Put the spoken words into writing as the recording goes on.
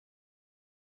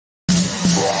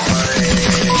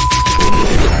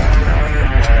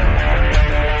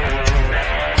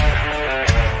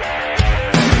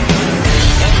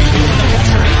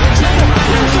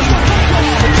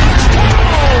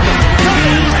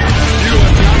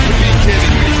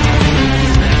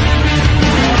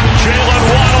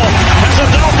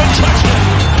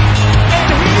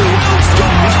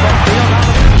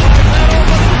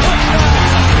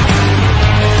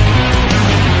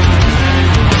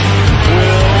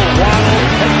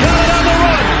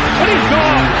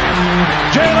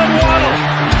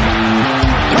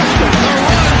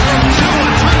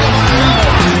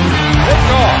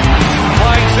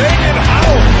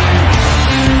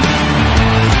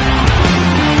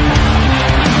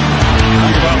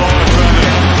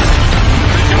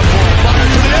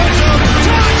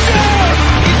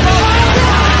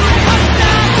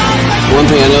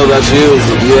thing I know about you is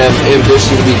that you have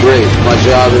ambition to be great. My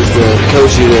job is to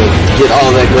coach you to get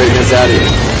all that greatness out of you.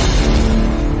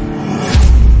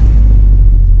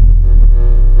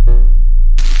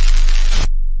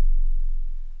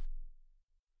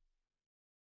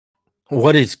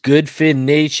 What is good, Fin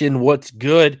Nation? What's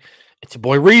good? It's your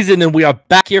boy Reason, and we are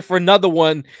back here for another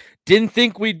one. Didn't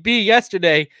think we'd be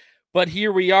yesterday, but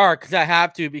here we are because I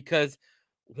have to, because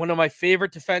one of my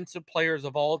favorite defensive players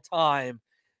of all time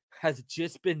has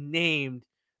just been named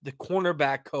the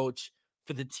cornerback coach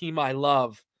for the team I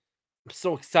love. I'm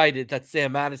so excited that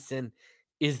Sam Madison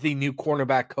is the new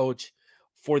cornerback coach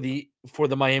for the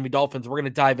Miami Dolphins. We're going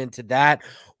to dive into that.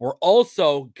 We're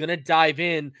also going to dive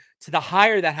in to the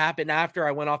hire that happened after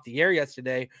I went off the air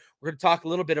yesterday. We're going to talk a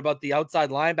little bit about the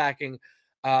outside linebacker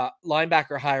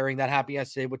hiring that happened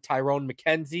yesterday with Tyrone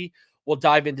McKenzie. We'll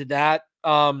dive into that.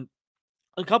 A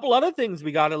couple other things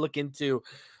we got to look into.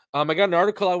 I got an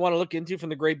article I want to look into from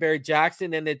the great Barry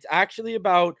Jackson, and it's actually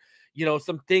about,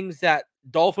 some things that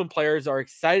Dolphin players are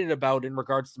excited about in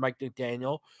regards to Mike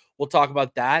McDaniel. We'll talk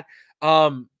about that.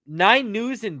 9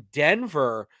 News in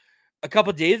Denver a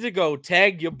couple days ago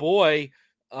tagged your boy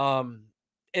and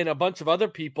a bunch of other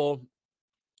people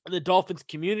in the Dolphins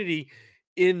community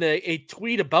in a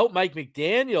tweet about Mike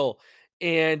McDaniel,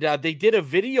 and they did a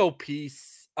video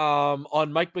piece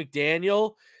on Mike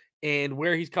McDaniel and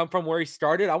where he's come from, where he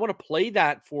started. I want to play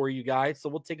that for you guys, so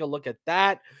we'll take a look at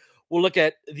that. We'll look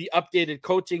at the updated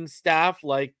coaching staff,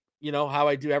 like, how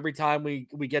I do every time we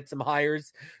get some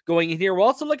hires going in here. We'll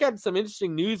also look at some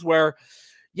interesting news where,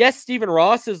 yes, Stephen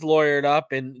Ross is lawyered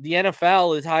up and the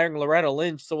NFL is hiring Loretta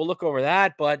Lynch, so we'll look over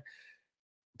that. But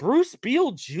Bruce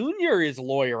Beal Jr. is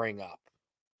lawyering up.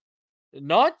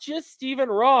 Not just Stephen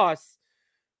Ross.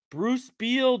 Bruce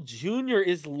Beal Jr.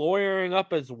 is lawyering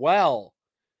up as well.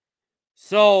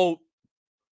 So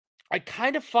I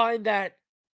kind of find that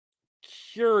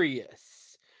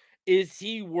curious. Is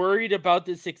he worried about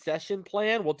the succession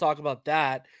plan? We'll talk about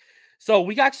that. So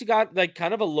we actually got like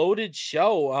kind of a loaded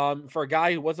show for a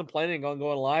guy who wasn't planning on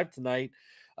going live tonight.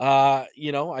 I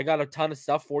got a ton of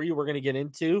stuff for you we're going to get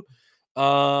into.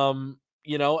 And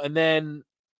then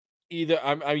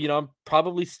I'm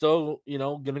probably still,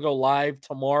 going to go live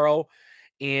tomorrow,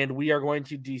 and we are going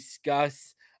to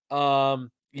discuss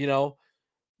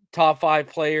top 5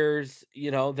 players,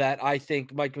 that I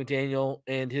think Mike McDaniel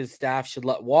and his staff should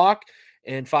let walk,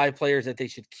 and 5 players that they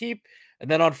should keep.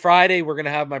 And then on Friday, we're going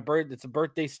to have my birthday. It's a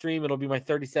birthday stream. It'll be my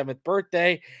 37th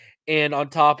birthday. And on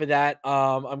top of that,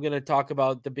 I'm going to talk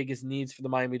about the biggest needs for the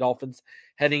Miami Dolphins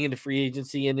heading into free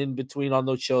agency. And in between on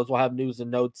those shows, we'll have news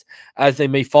and notes as they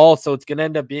may fall. So it's going to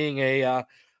end up being a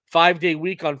 5-day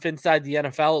week on Phinside the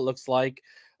NFL, it looks like.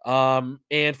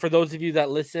 And for those of you that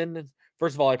listen,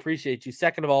 first of all, I appreciate you.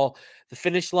 Second of all, the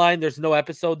Finish line, there's no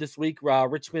episode this week.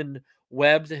 Richmond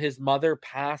Webb, his mother,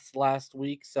 passed last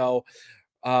week. So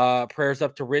prayers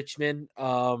up to Richmond.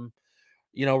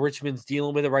 Richmond's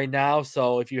dealing with it right now.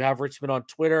 So if you have Richmond on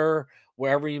Twitter,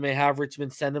 wherever you may have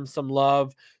Richmond, send them some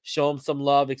love, show them some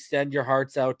love, extend your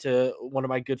hearts out to one of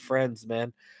my good friends,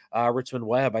 man. Richmond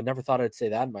Webb. I never thought I'd say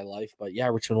that in my life, but yeah,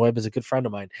 Richmond Webb is a good friend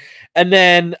of mine. And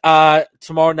then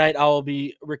tomorrow night, I will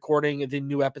be recording the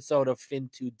new episode of Fin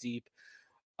Too Deep,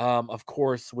 of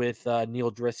course, with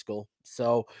Neil Driscoll.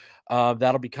 So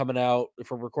that'll be coming out. If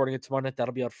we're recording it tomorrow night,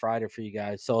 that'll be out Friday for you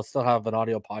guys. So I'll still have an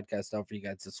audio podcast out for you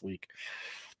guys this week.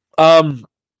 But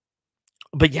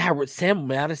yeah, with Sam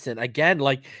Madison, again,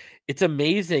 like, it's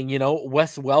amazing.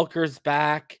 Wes Welker's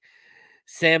back.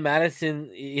 Sam Madison,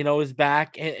 is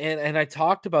back. And I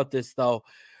talked about this, though.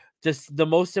 Just the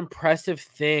most impressive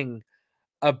thing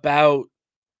about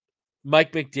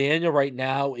Mike McDaniel right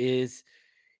now is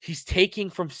he's taking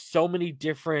from so many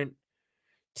different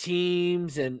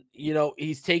teams, and,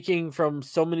 he's taking from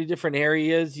so many different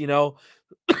areas.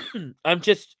 I'm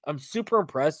super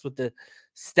impressed with the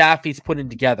staff he's putting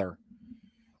together.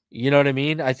 You know what I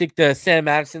mean? I think the Sam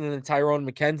Madison and the Tyrone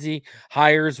McKenzie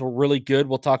hires were really good.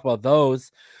 We'll talk about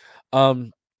those. So,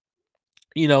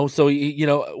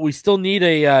 we still need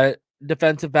a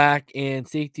defensive back and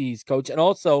safeties coach. And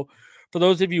also, for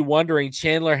those of you wondering,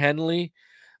 Chandler Henley,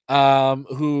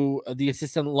 who the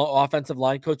assistant offensive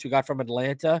line coach we got from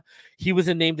Atlanta, he was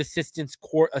a named assistant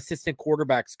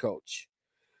quarterbacks coach.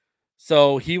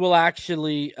 So he will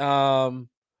actually,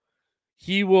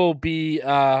 he will be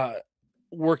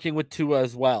working with Tua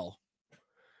as well.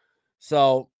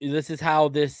 So this is how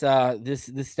this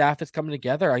staff is coming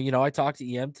together. I talked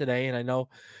to EM today, and I know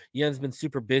EM's been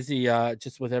super busy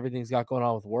just with everything he's got going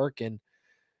on with work. And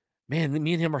man,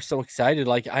 me and him are so excited.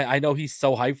 Like, I know he's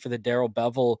so hyped for the Darrell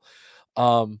Bevell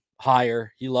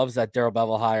hire. He loves that Darrell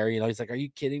Bevell hire. He's like, are you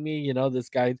kidding me? This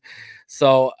guy.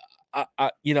 So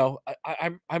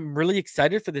I'm really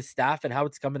excited for this staff and how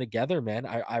it's coming together, man.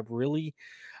 I really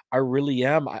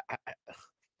am.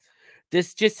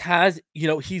 This just has,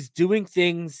 he's doing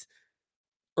things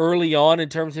early on in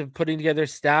terms of putting together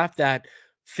staff that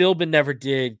Philbin never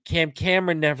did, Cam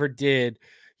Cameron never did,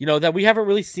 that we haven't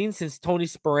really seen since Tony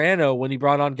Sperano when he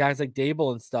brought on guys like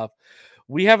Dable and stuff.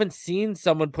 We haven't seen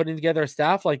someone putting together a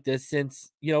staff like this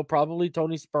since, probably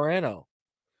Tony Sperano.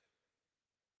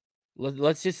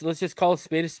 Let's just call a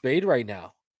spade right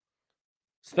now,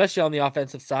 especially on the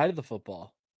offensive side of the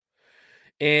football.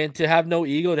 And to have no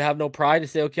ego, to have no pride, to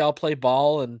say, okay, I'll play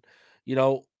ball and,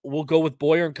 we'll go with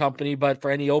Boyer and company, but for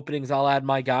any openings, I'll add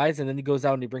my guys. And then he goes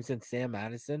out and he brings in Sam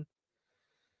Madison.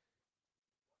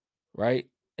 Right?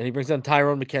 And he brings in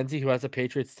Tyrone McKenzie, who has a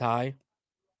Patriots tie.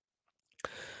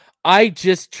 I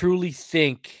just truly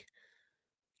think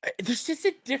there's just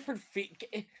a different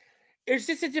there's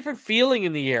just a different feeling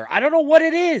in the air. I don't know what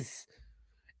it is.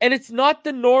 And it's not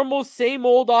the normal same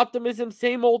old optimism,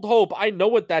 same old hope. I know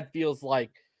what that feels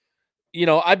like.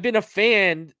 I've been a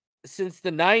fan since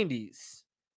the 90s.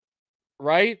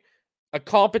 Right? A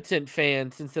competent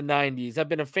fan since the 90s. I've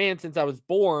been a fan since I was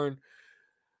born,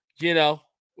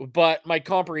 but my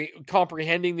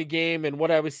comprehending the game and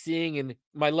what I was seeing and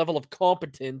my level of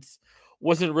competence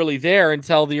wasn't really there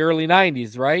until the early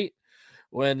 90s, right?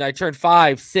 When I turned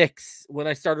 5, 6, when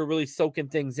I started really soaking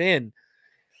things in.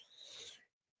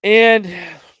 And,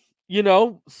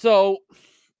 so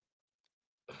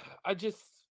I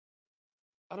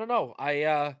don't know.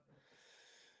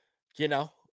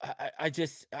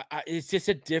 It's just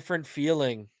a different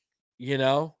feeling,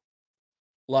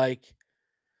 like,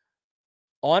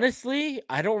 honestly,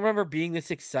 I don't remember being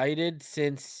this excited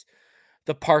since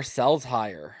the Parcells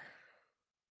hire,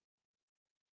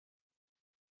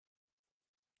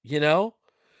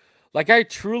 like I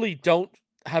truly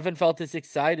haven't felt this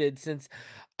excited since,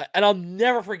 and I'll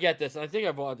never forget this. And I think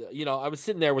I was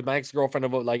sitting there with my ex-girlfriend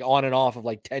about like on and off of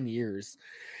like 10 years.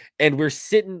 And we're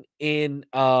sitting in,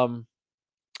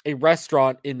 a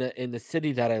restaurant in the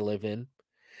city that I live in,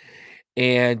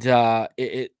 and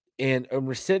and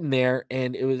we're sitting there,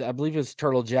 and I believe it was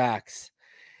Turtle Jack's.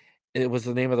 It was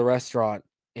the name of the restaurant,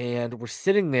 and we're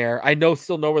sitting there. I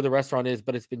still know where the restaurant is,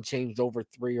 but it's been changed over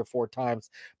 3 or 4 times.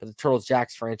 But the Turtle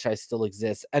Jack's franchise still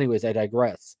exists. Anyways, I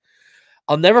digress.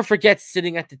 I'll never forget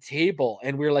sitting at the table,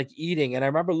 and we were like eating, and I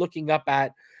remember looking up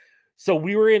so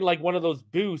we were in like one of those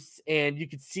booths, and you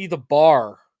could see the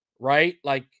bar, right?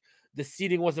 Like, the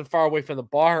seating wasn't far away from the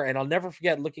bar, and I'll never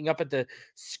forget looking up at the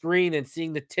screen and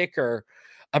seeing the ticker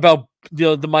about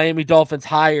the Miami Dolphins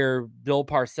hire Bill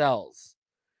Parcells.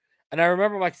 And I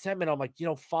remember my excitement. I'm like,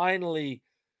 finally,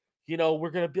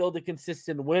 we're going to build a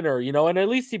consistent winner, and at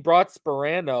least he brought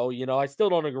Sperano. I still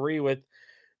don't agree with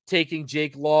taking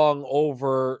Jake Long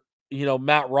over,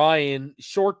 Matt Ryan.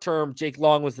 Short term, Jake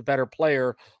Long was the better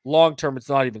player. Long term, it's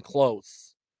not even close.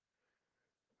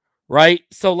 Right?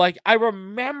 So, like, I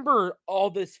remember all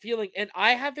this feeling, and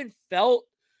I haven't felt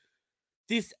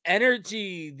this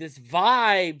energy, this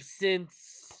vibe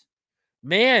since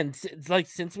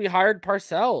we hired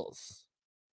Parcells.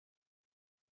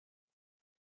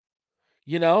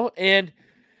 And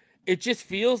it just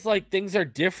feels like things are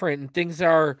different, and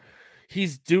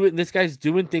this guy's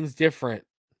doing things different.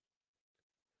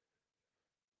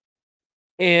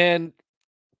 And,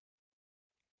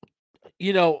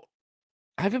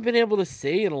 I haven't been able to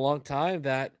say in a long time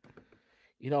that,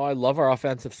 I love our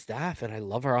offensive staff, and I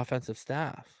love our offensive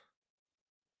staff.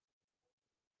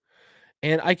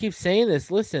 And I keep saying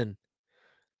this, listen,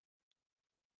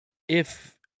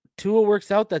 if Tua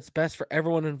works out, that's best for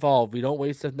everyone involved. We don't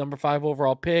waste a number 5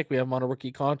 overall pick. We have him on a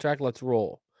rookie contract. Let's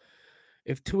roll.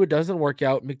 If Tua doesn't work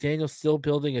out, McDaniel's still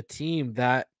building a team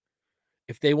that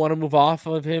if they want to move off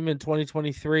of him in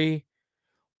 2023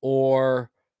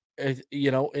 or,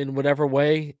 in whatever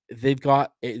way, they've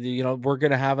got, we're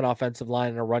going to have an offensive line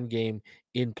and a run game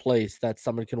in place that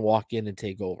someone can walk in and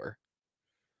take over.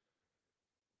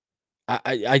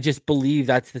 I just believe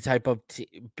that's the type of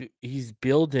he's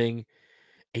building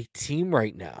a team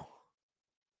right now.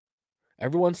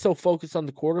 Everyone's so focused on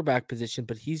the quarterback position,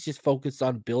 but he's just focused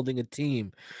on building a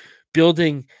team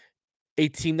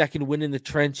that can win in the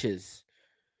trenches,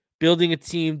 building a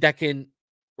team that can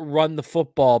run the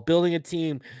football, building a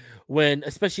team when,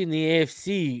 especially in the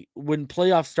AFC, when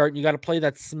playoffs start and you got to play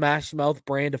that smash mouth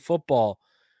brand of football.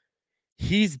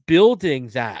 He's building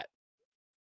that,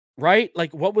 right?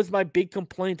 Like, what was my big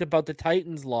complaint about the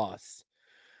Titans loss?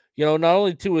 Not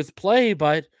only to his play,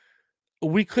 but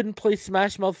we couldn't play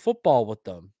smash mouth football with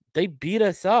them. They beat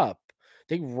us up.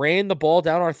 They ran the ball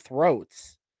down our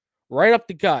throats. Right up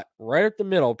the gut, right up the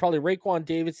middle. Probably Raekwon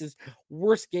Davis's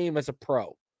worst game as a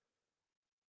pro.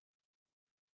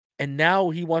 And now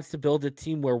he wants to build a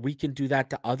team where we can do that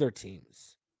to other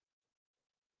teams.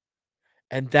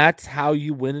 And that's how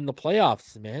you win in the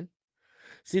playoffs, man.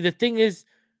 See, the thing is,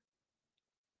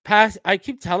 I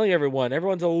keep telling everyone,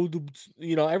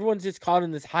 everyone's just caught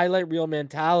in this highlight reel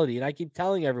mentality. And I keep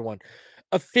telling everyone,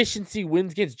 efficiency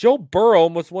wins games. Joe Burrow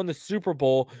almost won the Super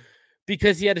Bowl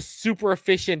because he had a super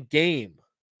efficient game.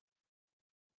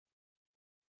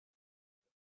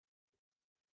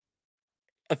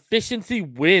 Efficiency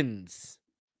wins.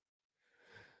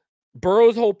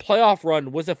 Burrow's whole playoff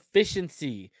run was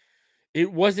efficiency.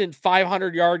 It wasn't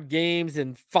 500-yard games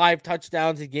and 5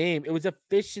 touchdowns a game. It was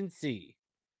efficiency.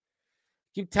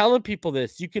 Keep telling people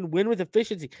this. You can win with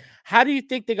efficiency. How do you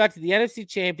think they got to the NFC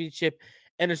Championship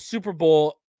and a Super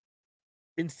Bowl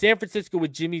in San Francisco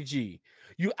with Jimmy G?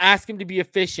 You ask him to be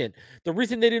efficient. The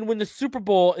reason they didn't win the Super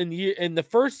Bowl in the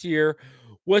first year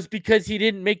was because he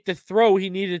didn't make the throw he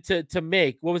needed to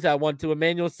make. What was that one? To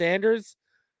Emmanuel Sanders?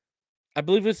 I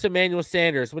believe it was to Emmanuel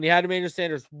Sanders. When he had Emmanuel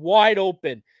Sanders wide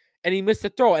open and he missed the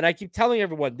throw. And I keep telling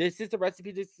everyone, this is the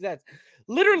recipe to success.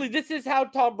 Literally, this is how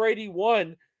Tom Brady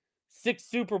won 6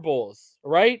 Super Bowls,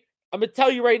 right? I'm going to tell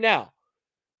you right now.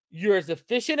 You're as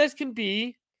efficient as can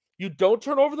be. You don't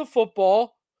turn over the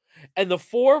football. And the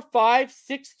 4, 5,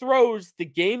 6 throws the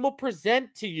game will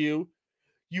present to you,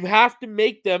 you have to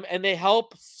make them, and they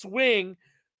help swing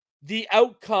the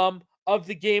outcome of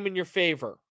the game in your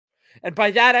favor. And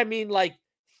by that, I mean like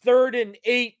 3rd and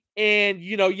 8, and,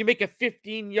 you make a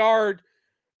 15-yard,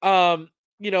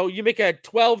 you make a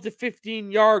 12 to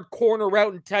 15-yard corner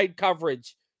route in tight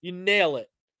coverage. You nail it.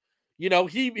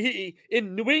 He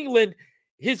in New England,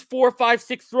 his 4, 5,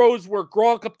 6 throws were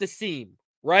Gronk up the seam,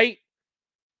 right?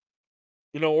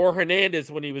 Or Hernandez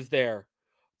when he was there.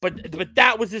 But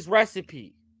that was his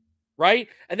recipe, right?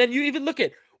 And then you even look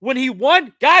at when he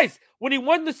won, guys, when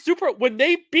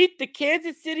they beat the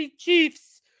Kansas City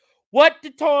Chiefs, what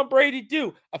did Tom Brady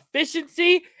do?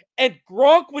 Efficiency, and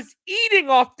Gronk was eating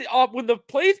off when the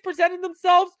plays presented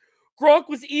themselves. Gronk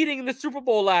was eating in the Super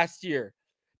Bowl last year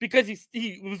because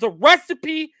he was a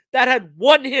recipe that had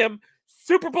won him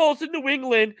Super Bowls in New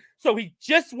England. So he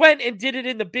just went and did it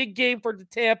in the big game for the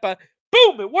Tampa.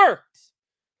 Boom, it worked.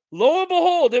 Lo and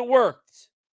behold, it worked.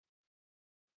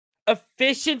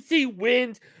 Efficiency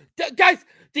wins. Guys,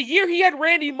 the year he had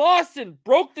Randy Moss and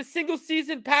broke the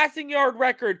single-season passing yard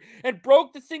record and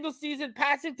broke the single-season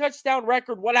passing touchdown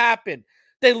record, what happened?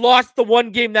 They lost the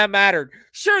one game that mattered.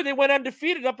 Sure, they went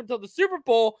undefeated up until the Super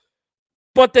Bowl,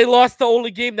 but they lost the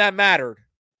only game that mattered.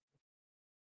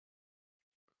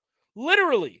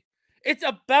 Literally, it's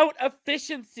about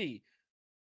efficiency.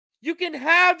 You can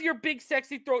have your big,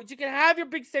 sexy throws. You can have your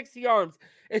big, sexy arms.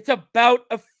 It's about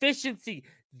efficiency.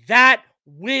 That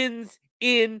wins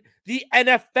in the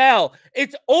NFL.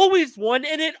 It's always won,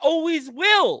 and it always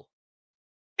will.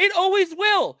 It always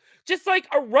will. Just like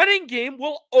a running game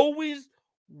will always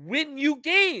win you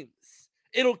games.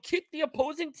 It'll kick the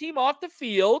opposing team off the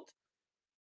field,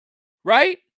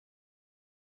 right?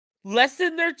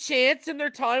 Lessen their chance and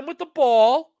their time with the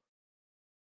ball,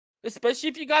 especially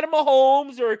if you got a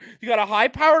Mahomes or you got a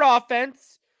high-powered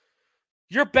offense.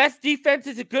 Your best defense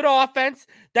is a good offense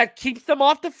that keeps them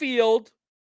off the field.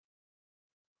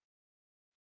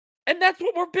 And that's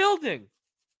what we're building.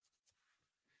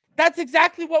 That's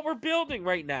exactly what we're building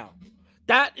right now.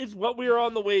 That is what we are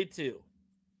on the way to.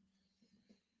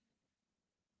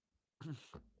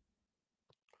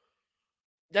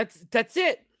 That's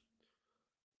it.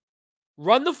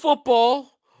 Run the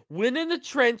football, win in the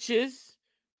trenches,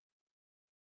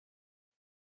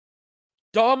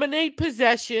 dominate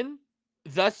possession,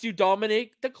 thus you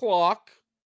dominate the clock.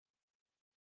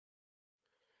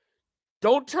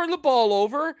 Don't turn the ball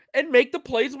over and make the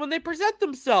plays when they present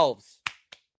themselves.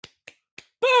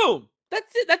 Boom!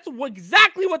 That's it. That's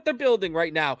exactly what they're building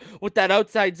right now with that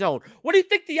outside zone. What do you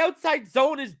think the outside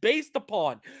zone is based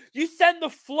upon? You send the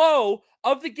flow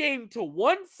of the game to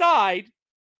one side,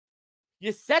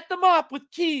 you set them up with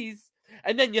keys,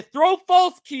 and then you throw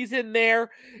false keys in there.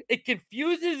 It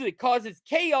confuses, it causes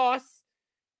chaos,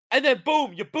 and then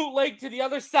boom, you bootleg to the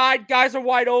other side. Guys are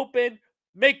wide open.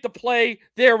 Make the play.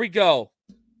 There we go.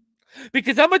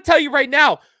 Because I'm going to tell you right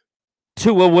now,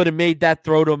 Tua would have made that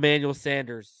throw to Emmanuel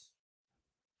Sanders.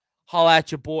 Holla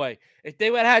at your boy. If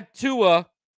they would have had Tua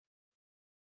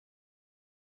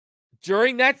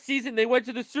during that season they went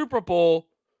to the Super Bowl,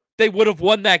 they would have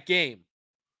won that game.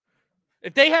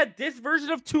 If they had this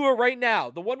version of Tua right now,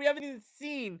 the one we haven't even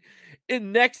seen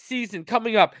in next season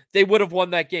coming up, they would have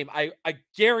won that game. I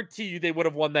guarantee you they would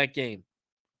have won that game.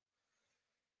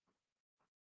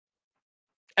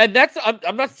 And that's,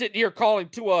 I'm not sitting here calling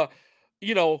Tua,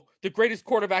 the greatest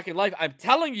quarterback in life. I'm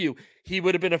telling you, he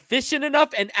would have been efficient enough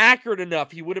and accurate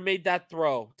enough. He would have made that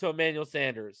throw to Emmanuel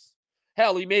Sanders.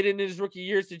 Hell, he made it in his rookie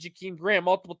years to Jakeem Grant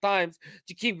multiple times.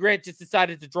 Jakeem Grant just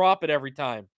decided to drop it every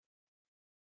time.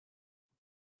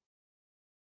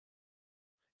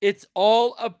 It's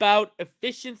all about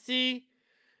efficiency,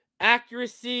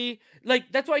 accuracy.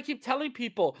 Like, that's why I keep telling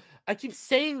people, I keep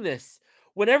saying this.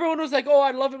 When everyone was like, oh,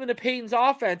 I love him in the Peyton's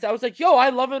offense, I was like, yo, I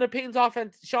love him in the Peyton's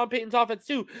offense, Sean Payton's offense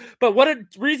too. But what a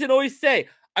reason always say,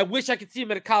 I wish I could see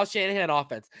him in a Kyle Shanahan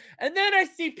offense. And then I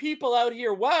see people out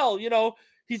here, well,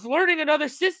 he's learning another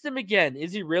system again.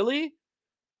 Is he really?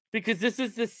 Because this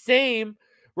is the same.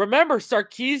 Remember,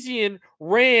 Sarkisian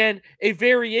ran a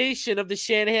variation of the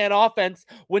Shanahan offense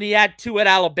when he had two at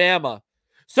Alabama.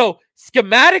 So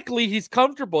schematically, he's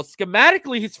comfortable.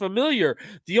 Schematically, he's familiar.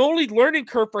 The only learning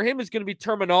curve for him is going to be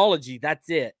terminology. That's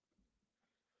it.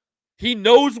 He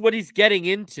knows what he's getting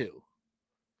into.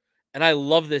 And I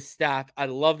love this staff. I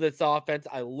love this offense.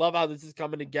 I love how this is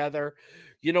coming together.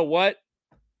 You know what?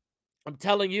 I'm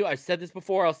telling you, I said this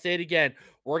before. I'll say it again.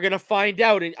 We're going to find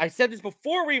out. And I said this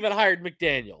before we even hired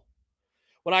McDaniel.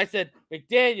 When I said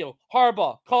McDaniel,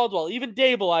 Harbaugh, Caldwell, even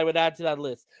Dable, I would add to that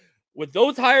list. With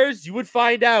those hires, you would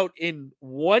find out in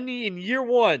year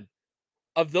one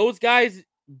of those guys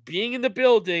being in the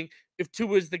building if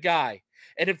Tua is the guy.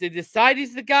 And if they decide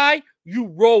he's the guy, you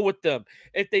roll with them.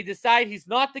 If they decide he's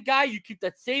not the guy, you keep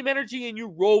that same energy and you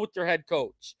roll with their head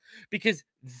coach. Because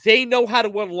they know how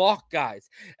to unlock guys.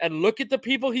 And look at the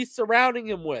people he's surrounding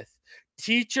him with.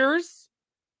 Teachers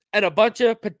and a bunch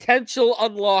of potential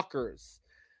unlockers.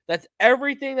 That's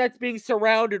everything that's being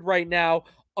surrounded right now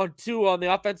on Tua on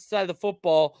the offensive side of the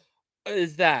football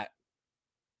is that.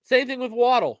 Same thing with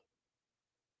Waddle.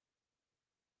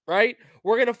 Right?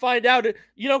 We're going to find out,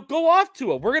 go off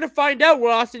Tua. We're going to find out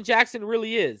what Austin Jackson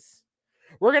really is.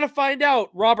 We're going to find out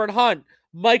Robert Hunt,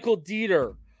 Michael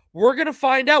Dieter. We're going to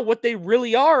find out what they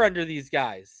really are under these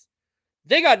guys.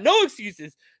 They got no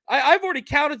excuses. I've already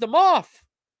counted them off.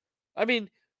 I mean,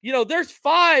 there's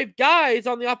 5 guys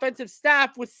on the offensive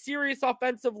staff with serious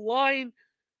offensive line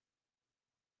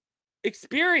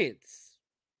experience.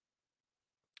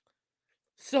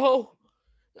 So,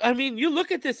 I mean, you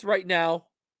look at this right now.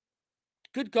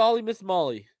 Good golly, Miss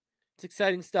Molly. It's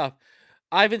exciting stuff.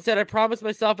 Ivan said, I promised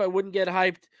myself I wouldn't get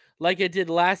hyped like I did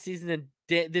last season, and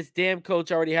this damn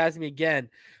coach already has me again.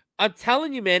 I'm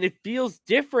telling you, man, it feels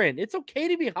different. It's okay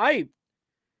to be hyped.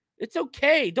 It's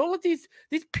okay. Don't let these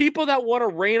people that want to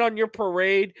rain on your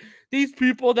parade, these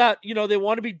people that, they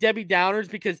want to be Debbie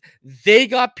Downers because they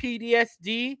got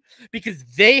PTSD, because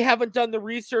they haven't done the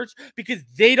research, because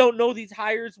they don't know these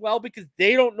hires well, because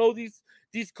they don't know these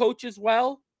coaches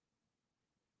well.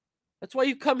 That's why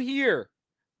you come here.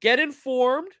 Get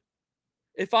informed.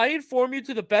 If I inform you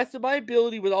to the best of my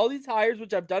ability with all these hires,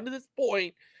 which I've done to this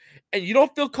point, and you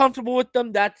don't feel comfortable with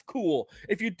them, that's cool.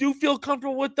 If you do feel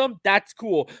comfortable with them, that's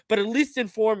cool. But at least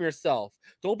inform yourself.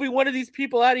 Don't be one of these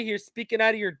people out of here speaking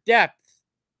out of your depth.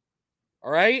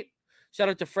 All right? Shout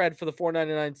out to Fred for the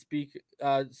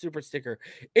 $4.99 super sticker.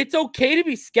 It's okay to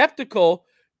be skeptical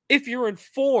if you're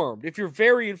informed, if you're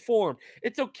very informed.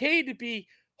 It's okay to be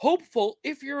hopeful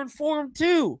if you're informed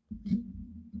too.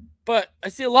 But I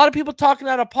see a lot of people talking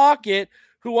out of pocket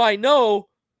who I know,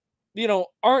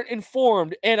 aren't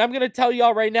informed. And I'm going to tell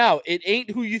y'all right now, it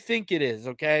ain't who you think it is,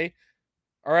 okay?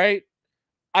 All right?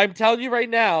 I'm telling you right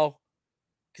now,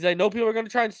 because I know people are going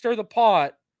to try and stir the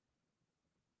pot.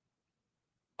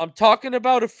 I'm talking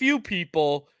about a few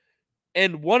people,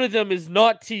 and one of them is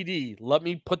not TD. Let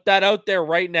me put that out there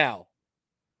right now.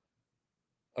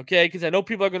 Okay? Because I know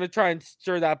people are going to try and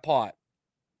stir that pot.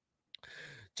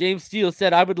 James Steele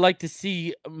said, I would like to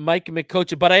see Mike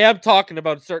McCoach, but I am talking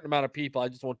about a certain amount of people. I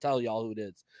just won't tell y'all who it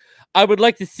is. I would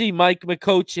like to see Mike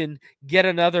McCoach and get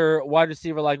another wide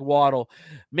receiver like Waddle.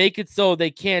 Make it so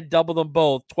they can't double them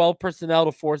both. 12 personnel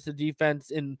to force the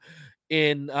defense into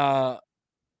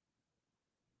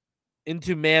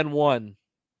man one.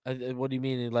 What do you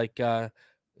mean? Like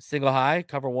single high,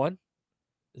 cover one?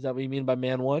 Is that what you mean by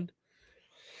man one?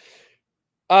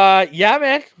 Yeah,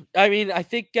 man. I mean, I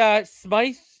think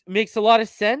Smythe makes a lot of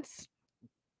sense.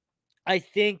 I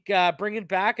think bringing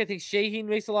back, I think Shaheen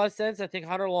makes a lot of sense. I think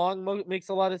Hunter Long makes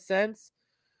a lot of sense.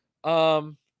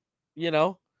 So,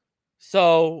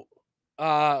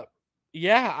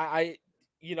 yeah,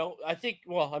 I think,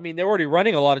 well, I mean, they're already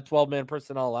running a lot of 12-man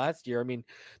personnel last year. I mean,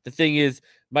 the thing is,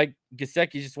 Mike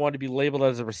Gesicki just wanted to be labeled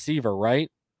as a receiver, right?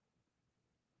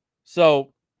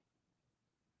 So,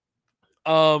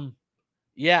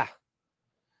 yeah.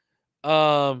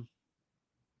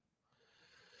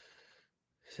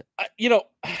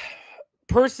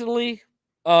 Personally,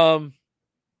 I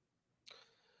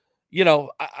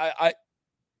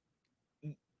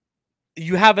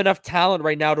you have enough talent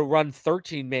right now to run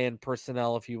 13-man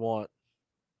personnel if you want,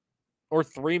 or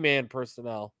 3-man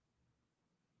personnel,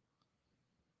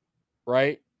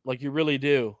 right? Like you really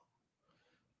do.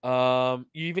 You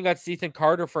even got Ethan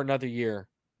Carter for another year,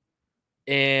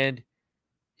 and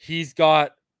he's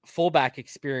got fullback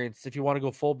experience if you want to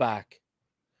go fullback.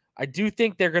 I do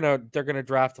think they're gonna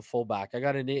draft a fullback. I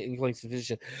got an inkling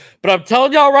suspicion, but I'm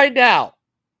telling y'all right now,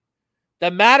 the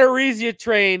Matt Arisia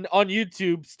train on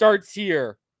YouTube starts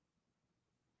here.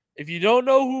 If you don't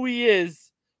know who he is,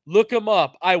 look him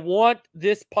up. I want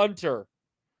this punter.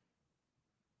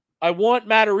 I want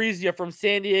Matt Arisia from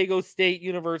San Diego State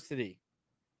University.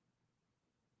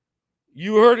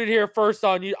 You heard it here first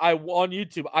on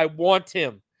YouTube. I want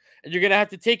him. And you're going to have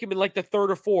to take him in like the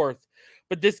third or fourth.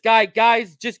 But this guy,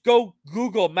 guys, just go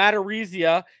Google Matt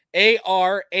Arisia,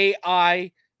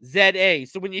 Araiza.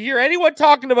 So when you hear anyone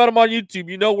talking about him on YouTube,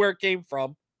 you know where it came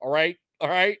from. All right? All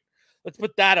right? Let's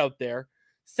put that out there.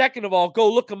 Second of all,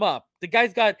 go look him up. The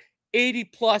guy's got 80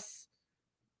 plus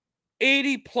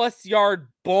yard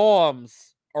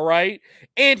bombs, all right?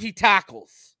 And he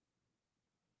tackles.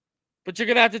 But you're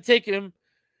going to have to take him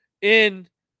in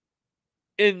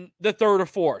the third or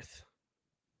fourth.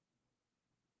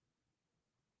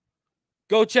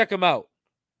 Go check him out.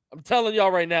 I'm telling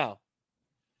y'all right now.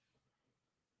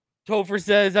 Topher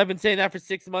says, I've been saying that for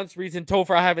 6 months. Reason,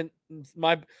 Topher, I haven't,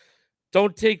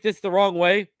 don't take this the wrong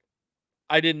way.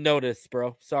 I didn't notice,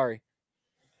 bro. Sorry.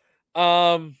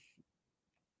 Yeah,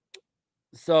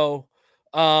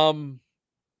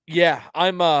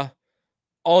 I'm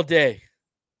all day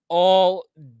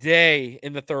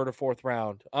in the third or fourth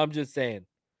round. I'm just saying.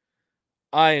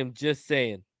 I am just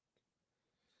saying.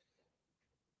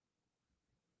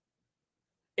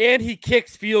 And he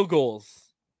kicks field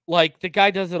goals. Like, the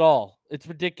guy does it all. It's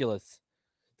ridiculous.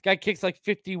 The guy kicks like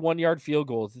 51-yard field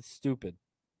goals. It's stupid.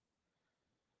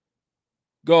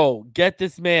 Go get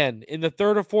this man in the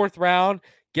third or fourth round.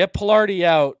 Get Pilardi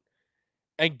out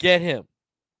and get him.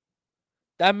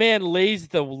 That man lays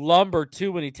the lumber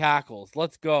too when he tackles.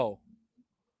 Let's go.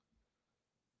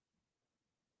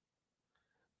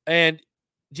 And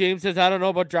James says, I don't know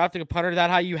about drafting a punter.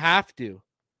 That's how you have to.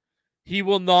 He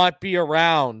will not be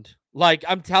around. Like,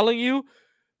 I'm telling you,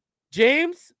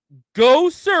 James, go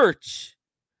search.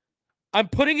 I'm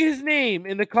putting his name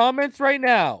in the comments right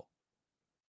now.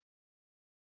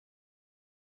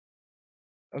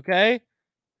 Okay?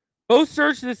 Go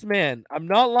search this man. I'm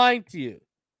not lying to you.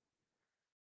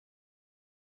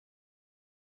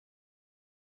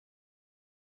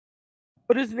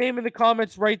 Put his name in the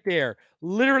comments right there.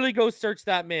 Literally go search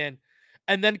that man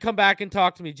and then come back and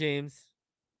talk to me, James.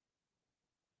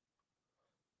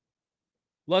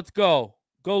 Let's go.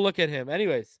 Go look at him.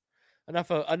 Anyways,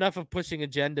 enough of pushing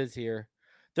agendas here.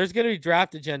 There's going to be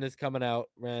draft agendas coming out,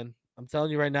 man. I'm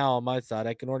telling you right now on my side.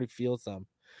 I can already feel some.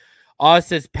 Oz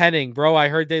says Penning. Bro, I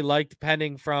heard they liked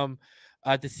Penning from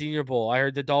the Senior Bowl. I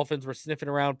heard the Dolphins were sniffing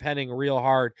around Penning real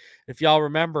hard. If y'all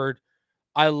remembered,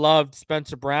 I loved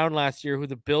Spencer Brown last year, who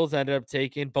the Bills ended up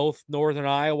taking, both Northern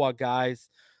Iowa guys.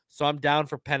 So I'm down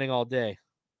for Penning all day.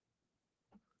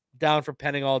 Down for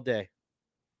Penning all day.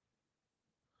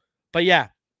 But yeah,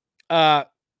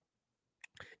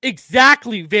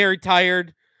 exactly. Very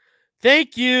tired.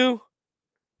 Thank you.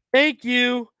 Thank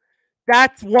you.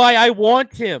 That's why I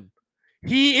want him.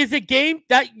 He is a game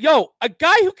that, a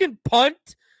guy who can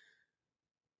punt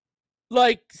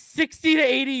like 60 to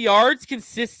 80 yards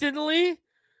consistently.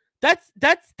 That's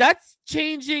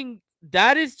changing.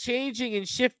 That is changing and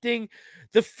shifting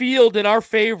the field in our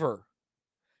favor.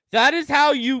 That is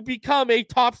how you become a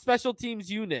top special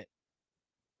teams unit.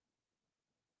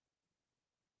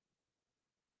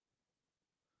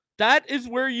 That is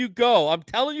where you go. I'm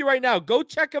telling you right now, go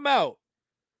check him out.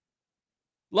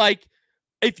 Like,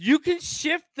 if you can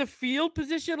shift the field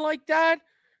position like that,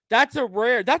 that's a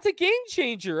game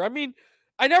changer. I mean,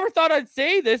 I never thought I'd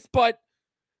say this, but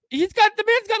the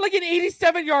man's got like an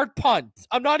 87-yard punt.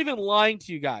 I'm not even lying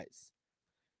to you guys.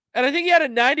 And I think he had a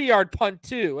 90-yard punt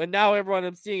too. And now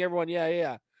I'm seeing everyone,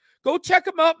 yeah. Go check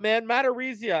him out, man. Matt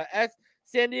Arisia at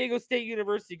San Diego State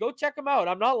University. Go check him out.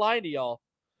 I'm not lying to y'all.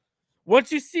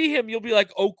 Once you see him, you'll be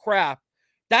like, oh, crap.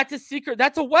 That's a secret.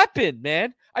 That's a weapon,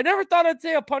 man. I never thought I'd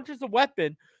say a punter's a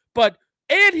weapon, but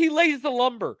And he lays the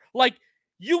lumber. Like,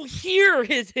 you hear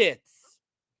his hits.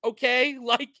 Okay?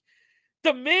 Like,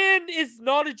 the man is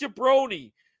not a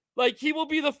jabroni. Like, he will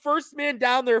be the first man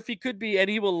down there if he could be, and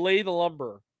he will lay the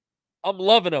lumber. I'm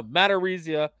loving him. Matt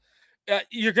Arisia.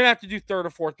 You're going to have to do third or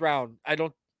fourth round.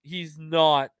 He's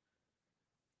not.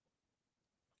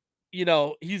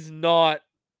 He's not.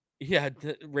 Yeah,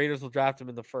 Raiders will draft him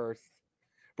in the first.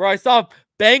 Bro, I saw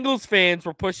Bengals fans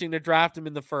were pushing to draft him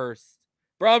in the first.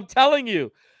 Bro, I'm telling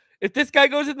you, if this guy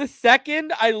goes in the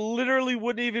second, I literally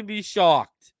wouldn't even be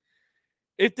shocked.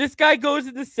 If this guy goes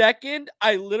in the second,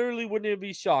 I literally wouldn't even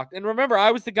be shocked. And remember,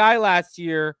 I was the guy last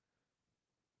year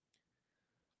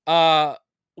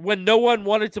when no one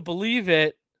wanted to believe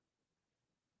it.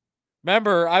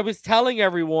 Remember, I was telling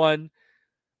everyone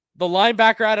the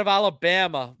linebacker out of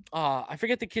Alabama, I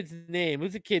forget the kid's name. It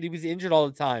was a kid. He was injured all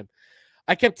the time.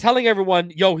 I kept telling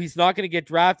everyone, yo, he's not going to get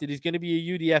drafted. He's going to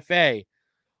be a UDFA.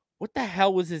 What the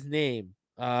hell was his name?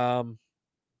 What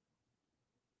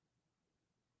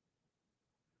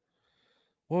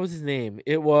was his name?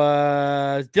 It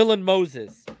was Dylan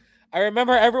Moses. I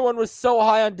remember everyone was so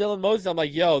high on Dylan Moses. I'm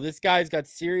like, yo, this guy's got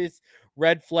serious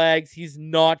red flags. He's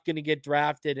not going to get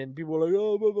drafted. And people were like,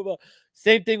 oh, blah, blah, blah.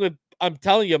 Same thing with, I'm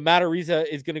telling you, Matt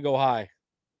Arisia is going to go high.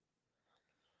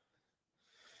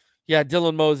 Yeah,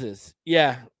 Dylan Moses.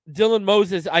 Yeah, Dylan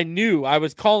Moses, I knew. I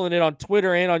was calling it on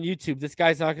Twitter and on YouTube. This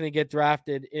guy's not going to get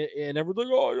drafted. And everyone's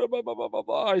like, oh, blah, blah, blah, blah,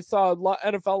 blah. I saw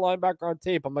NFL linebacker on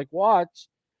tape. I'm like, watch.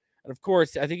 And, of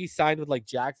course, I think he signed with, like,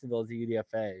 Jacksonville as a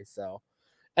UDFA. So,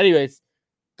 anyways,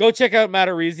 go check out Matt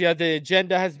Arisia. The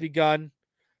agenda has begun.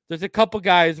 There's a couple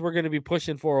guys we're going to be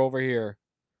pushing for over here.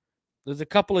 There's a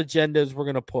couple agendas we're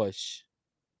going to push.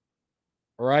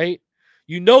 All right?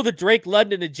 You know the Drake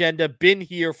London agenda been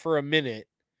here for a minute.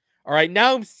 All right?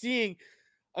 Now I'm seeing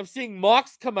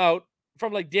mocks come out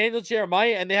from, like, Daniel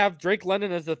Jeremiah, and they have Drake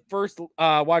London as the first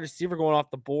wide receiver going off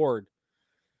the board.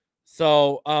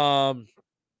 So,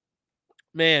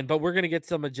 man, but we're gonna get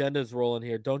some agendas rolling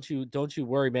here. Don't you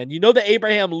worry, man. You know the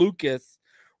Abraham Lucas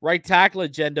right tackle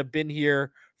agenda been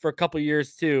here for a couple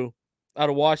years too, out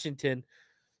of Washington.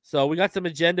 So we got some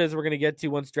agendas we're gonna get to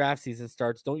once draft season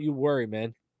starts. Don't you worry,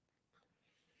 man.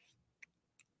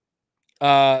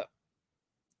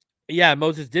 Yeah,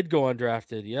 Moses did go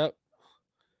undrafted. Yep.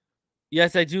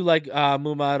 Yes, I do like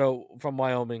Mumato from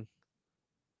Wyoming.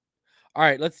 All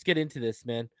right, let's get into this,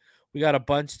 man. We got a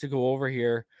bunch to go over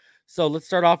here. So let's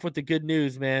start off with the good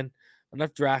news, man.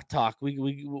 Enough draft talk.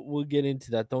 We'll get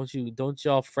into that. Don't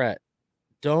y'all fret.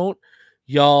 Don't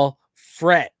y'all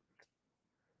fret.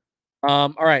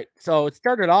 All right. So it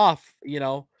started off,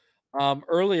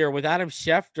 earlier with Adam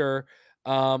Schefter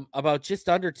about just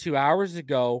under 2 hours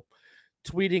ago,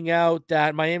 tweeting out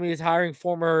that Miami is hiring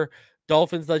former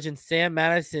Dolphins legend Sam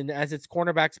Madison as its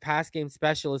cornerbacks pass game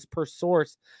specialist. Per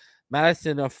source,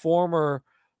 Madison, a four-time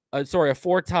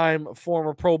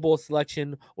former Pro Bowl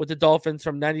selection with the Dolphins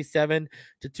from 97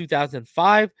 to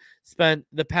 2005, spent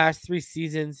the past 3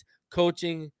 seasons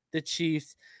coaching the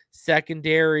Chiefs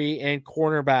secondary and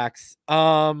cornerbacks.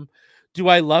 Do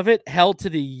I love it? Hell to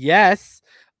the yes.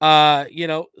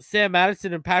 Sam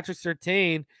Madison and Patrick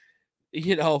Surtain,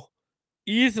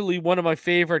 easily one of my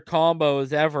favorite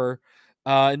combos ever.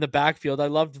 In the backfield, I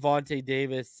love Devontae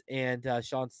Davis and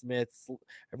Sean Smith.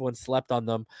 Everyone slept on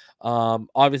them.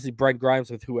 Obviously, Brent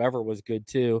Grimes with whoever was good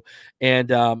too.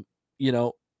 And,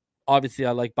 obviously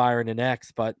I like Byron and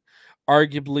X, but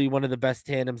arguably one of the best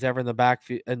tandems ever in the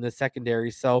backfield in the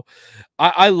secondary. So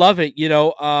I love it.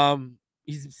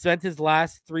 He's spent his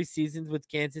last 3 seasons with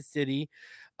Kansas City.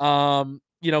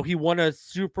 He won a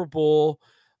Super Bowl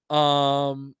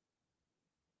when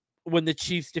the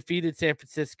Chiefs defeated San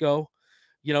Francisco.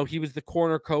 He was the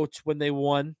corner coach when they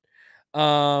won.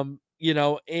 And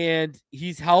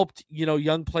he's helped,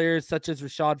 young players such as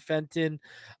Rashad Fenton,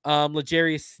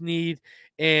 L'Jarius Sneed,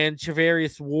 and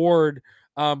Charvarius Ward,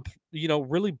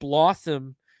 really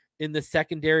blossom in the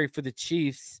secondary for the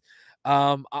Chiefs.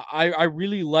 I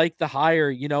really like the hire,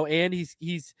 and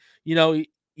he's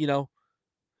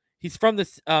from the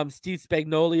Steve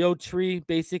Spagnuolo tree,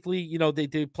 basically.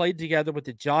 They played together with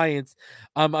the Giants.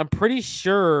 I'm pretty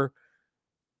sure.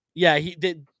 Yeah, he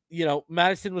did.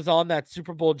 Madison was on that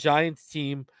Super Bowl Giants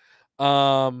team,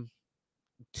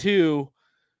 too.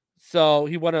 So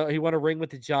he won a ring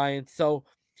with the Giants. So,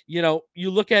 you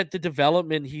look at the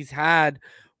development he's had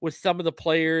with some of the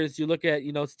players. You look at,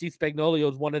 Steve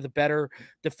Spagnuolo is one of the better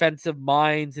defensive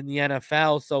minds in the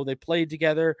NFL. So they played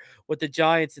together with the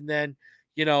Giants, and then,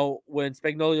 when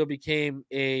Spagnuolo became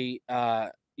a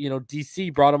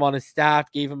DC brought him on his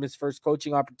staff, gave him his first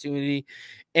coaching opportunity.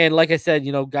 And like I said,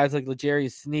 guys like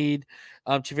L'Jarius Sneed,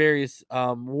 Travarius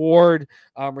Ward,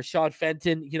 Rashad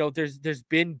Fenton, there's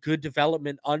been good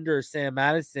development under Sam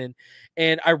Madison.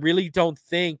 And I really don't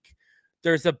think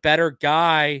there's a better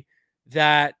guy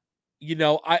that,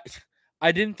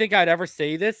 I didn't think I'd ever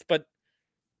say this, but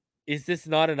is this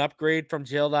not an upgrade from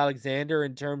Gerald Alexander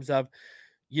in terms of,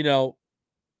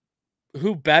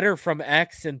 who better from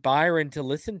X and Byron to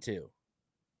listen to?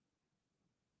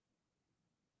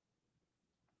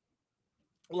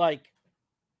 Like,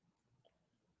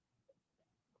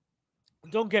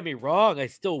 don't get me wrong. I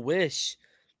still wish,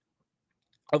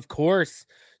 of course,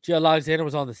 Gerald Alexander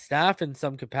was on the staff in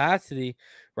some capacity,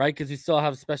 right? Because we still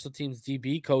have special teams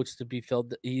DB coach to be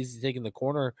filled. He's taking the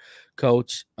corner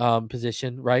coach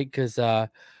position, right? Because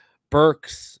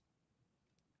Burks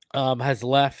has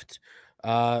left.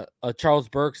 Charles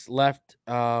Burks left,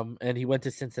 and he went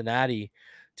to Cincinnati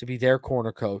to be their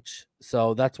corner coach.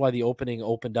 So that's why the opening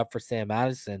opened up for Sam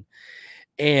Madison.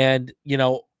 And,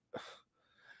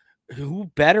 who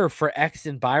better for X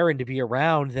and Byron to be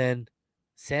around than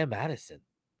Sam Madison?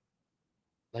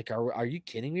 Like, are you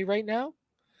kidding me right now?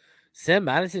 Sam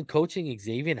Madison coaching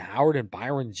Xavier Howard and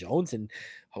Byron Jones, and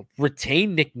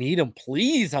retain Nick Needham,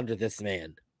 please, under this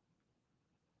man.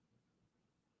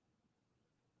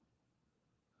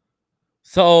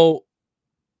 So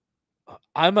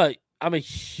I'm a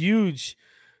huge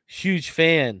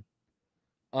fan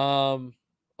of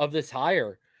this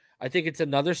hire. I think it's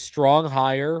another strong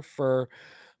hire for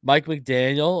Mike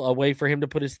McDaniel, a way for him to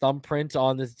put his thumbprint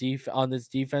on this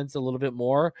defense a little bit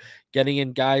more, getting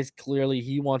in guys clearly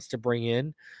he wants to bring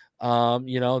in.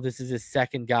 This is his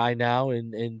second guy now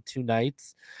in 2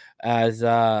 nights as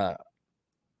the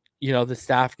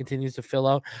staff continues to fill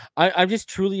out. I'm just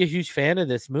truly a huge fan of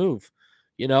this move.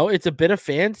 It's a bit of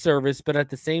fan service, but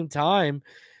at the same time,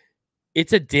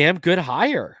 it's a damn good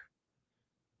hire.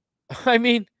 I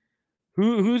mean,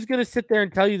 who's going to sit there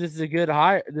and tell you this is a good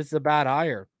hire? This is a bad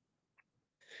hire.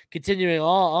 Continuing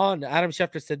on, Adam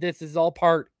Schefter said this is all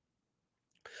part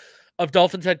of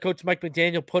Dolphins head coach Mike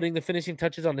McDaniel putting the finishing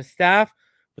touches on his staff,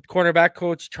 with cornerback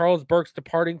coach Charles Burks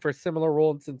departing for a similar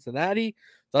role in Cincinnati.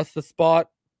 Thus the spot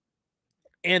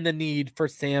and the need for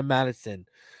Sam Madison.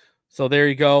 So there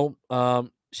you go.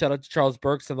 Shout out to Charles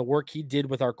Burks and the work he did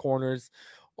with our corners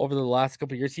over the last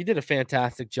couple of years. He did a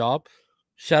fantastic job.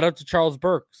 Shout out to Charles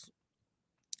Burks.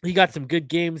 He got some good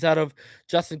games out of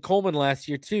Justin Coleman last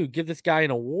year too. Give this guy an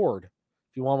award,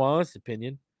 if you want my honest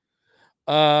opinion.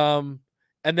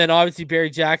 And then obviously Barry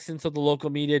Jackson. So the local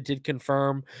media can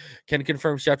confirm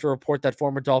Schefter report that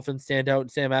former Dolphins standout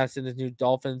Sam Madison is new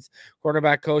Dolphins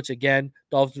cornerback coach. Again,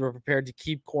 Dolphins were prepared to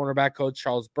keep cornerback coach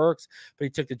Charles Burks, but he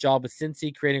took the job with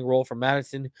Cincy, creating a role for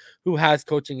Madison, who has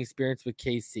coaching experience with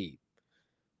KC.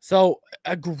 So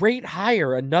a great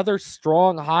hire, another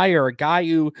strong hire, a guy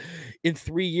who in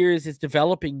 3 years is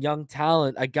developing young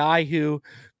talent, a guy who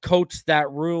coached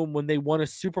that room when they won a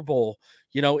Super Bowl,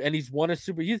 and he's won a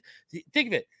think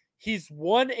of it. He's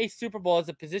won a Super Bowl as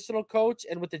a positional coach,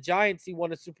 and with the Giants, he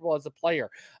won a Super Bowl as a player.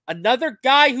 Another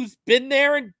guy who's been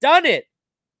there and done it.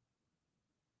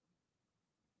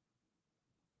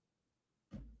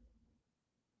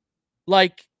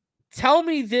 Like, tell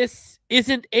me this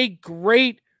isn't a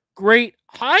great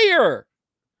hire.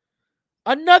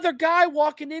 Another guy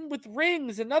walking in with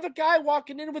rings, another guy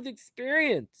walking in with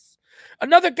experience,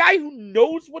 another guy who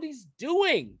knows what he's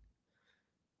doing.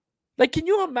 Like, can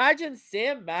you imagine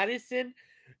Sam Madison,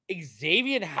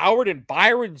 Xavier Howard, and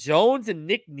Byron Jones and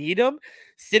Nick Needham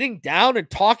sitting down and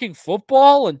talking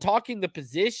football and talking the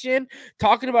position,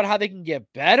 talking about how they can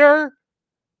get better?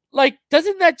 Like,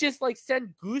 doesn't that just like send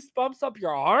goosebumps up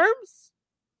your arms?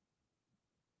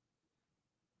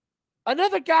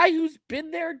 Another guy who's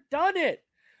been there, done it.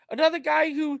 Another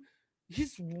guy who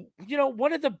he's,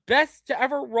 one of the best to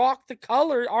ever rock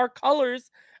our colors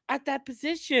at that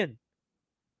position.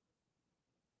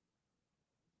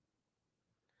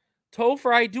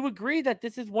 Topher, I do agree that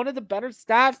this is one of the better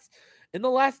staffs in the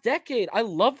last decade. I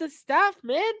love the staff,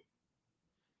 man.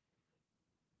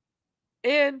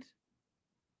 And,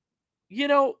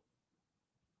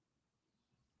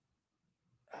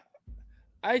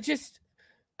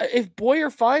 if Boyer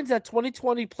finds that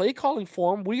 2020 play calling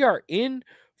form, we are in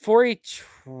for a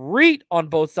treat on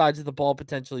both sides of the ball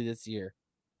potentially this year.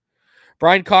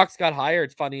 Brian Cox got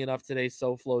hired, funny enough, today.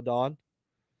 SoFlo Don.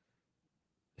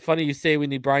 Funny you say we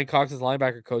need Brian Cox as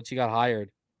linebacker coach. He got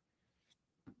hired.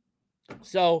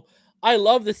 So I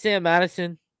love the Sam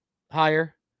Madison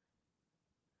hire.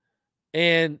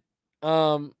 And,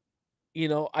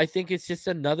 I think it's just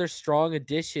another strong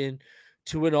addition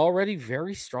to an already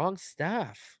very strong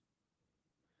staff.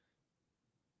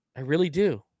 I really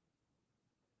do.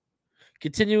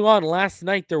 Continuing on, last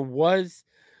night there was,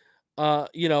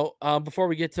 before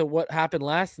we get to what happened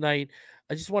last night,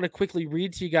 I just want to quickly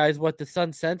read to you guys what the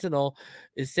Sun Sentinel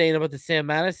is saying about the Sam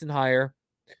Madison hire.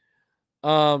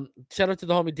 Shout out to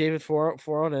the homie David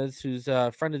Forones, who's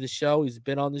a friend of the show. He's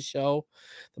been on the show.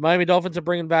 The Miami Dolphins are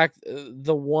bringing back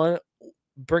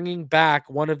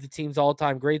one of the team's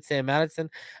all-time greats, Sam Madison,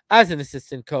 as an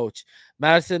assistant coach.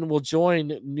 Madison will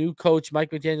join new coach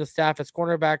Mike McDaniel's staff as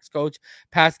cornerbacks coach,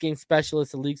 pass game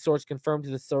specialist, a league source confirmed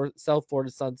to the South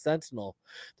Florida Sun Sentinel.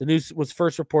 The news was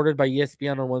first reported by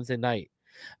ESPN on Wednesday night.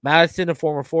 Madison, a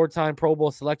former four-time Pro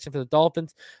Bowl selection for the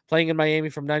Dolphins, playing in Miami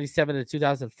from 1997 to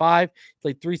 2005,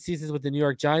 played 3 seasons with the New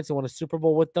York Giants and won a Super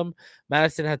Bowl with them.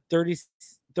 Madison had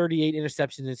 38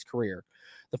 interceptions in his career.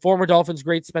 The former Dolphins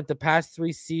great spent the past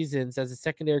 3 seasons as a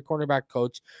secondary cornerback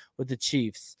coach with the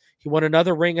Chiefs. He won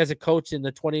another ring as a coach in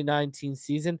the 2019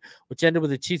 season, which ended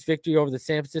with the Chiefs' victory over the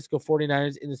San Francisco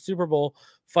 49ers in the Super Bowl,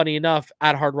 funny enough,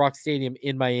 at Hard Rock Stadium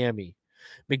in Miami.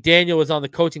 McDaniel was on the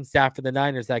coaching staff for the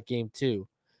Niners that game too.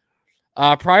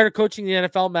 Prior to coaching the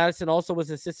NFL, Madison also was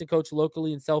an assistant coach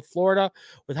locally in South Florida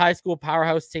with high school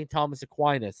powerhouse St. Thomas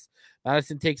Aquinas.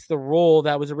 Madison takes the role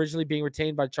that was originally being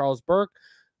retained by Charles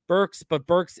Burks, but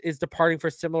Burks is departing for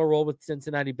a similar role with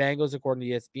Cincinnati Bengals, according to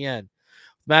ESPN.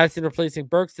 Madison replacing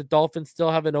Burks, the Dolphins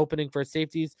still have an opening for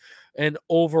safeties and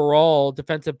overall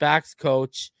defensive backs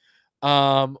coach,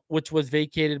 which was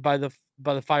vacated by the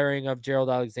firing of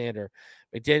Gerald Alexander.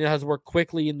 McDaniel has worked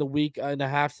quickly in the week and a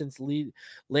half since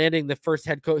landing his first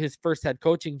head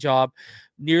coaching job,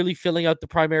 nearly filling out the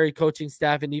primary coaching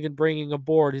staff and even bringing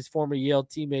aboard his former Yale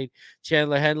teammate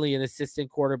Chandler Henley, an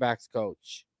assistant quarterbacks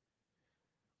coach.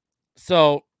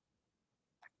 So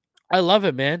I love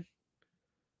it, man.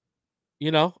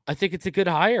 I think it's a good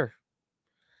hire.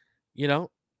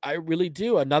 I really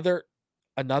do. Another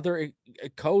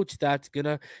coach that's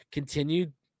gonna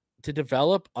continue to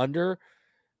develop under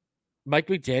Mike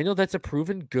McDaniel. That's a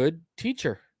proven good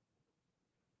teacher,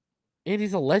 and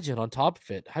he's a legend on top of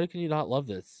it. How can you not love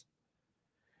this?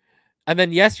 And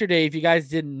then yesterday, if you guys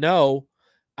didn't know,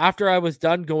 after I was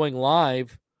done going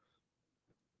live,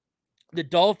 the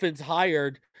Dolphins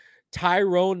hired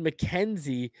Tyrone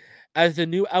McKenzie as the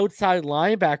new outside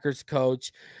linebackers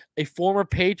coach, a former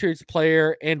Patriots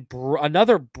player and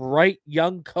another bright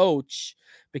young coach.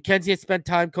 McKenzie has spent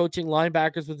time coaching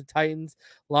linebackers with the Titans,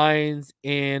 Lions,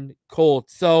 and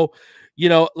Colts. So,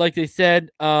 like they said,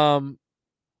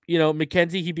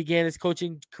 McKenzie, he began his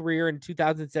coaching career in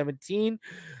 2017.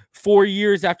 4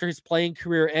 years after his playing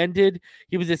career ended,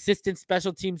 he was assistant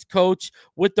special teams coach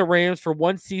with the Rams for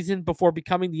 1 season before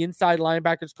becoming the inside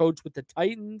linebackers coach with the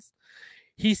Titans.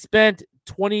 He spent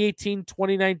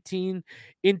 2018-2019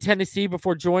 in Tennessee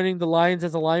before joining the Lions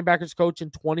as a linebackers coach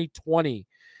in 2020.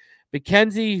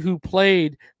 McKenzie, who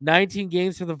played 19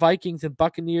 games for the Vikings and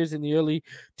Buccaneers in the early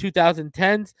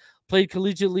 2010s, played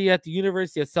collegiately at the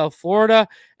University of South Florida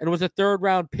and was a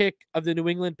 3rd-round pick of the New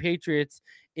England Patriots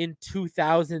in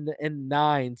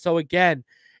 2009. So again,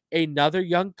 another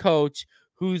young coach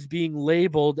who's being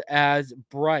labeled as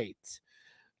bright.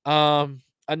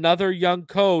 Another young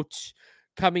coach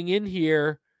coming in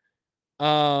here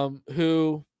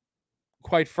who,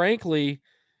 quite frankly,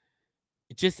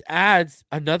 just adds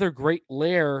another great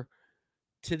layer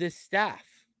to this staff.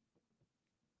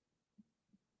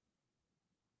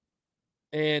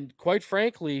 And quite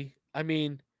frankly, I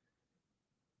mean,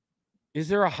 is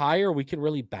there a hire we can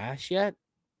really bash yet?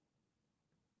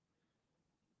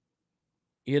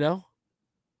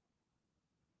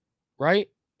 Right?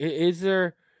 Is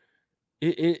there,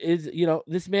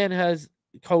 this man has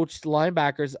coached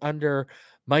linebackers under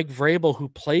Mike Vrabel, who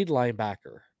played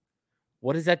linebacker.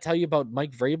 What does that tell you about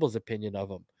Mike Vrabel's opinion of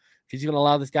him? If he's going to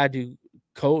allow this guy to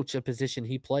coach a position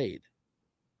he played.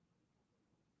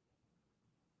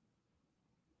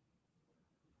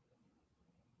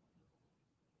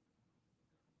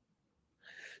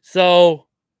 So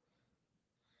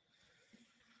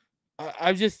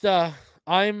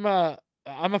I'm a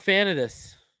fan of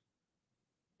this.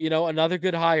 Another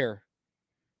good hire.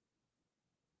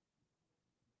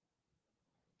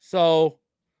 So,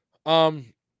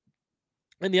 and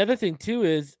the other thing too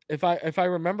is if I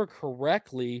remember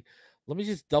correctly, let me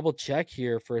just double check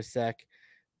here for a sec.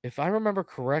 If I remember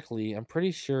correctly, I'm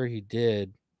pretty sure he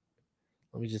did.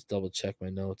 Let me just double check my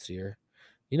notes here.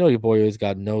 Your boy always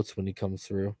got notes when he comes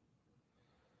through.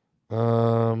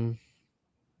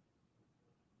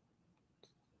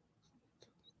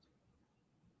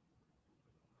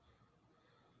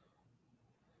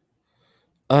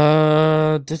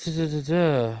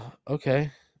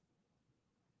 Okay.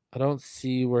 I don't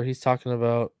see where he's talking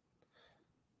about.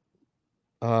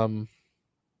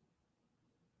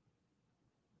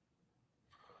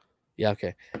 Yeah,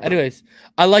 okay. Anyways,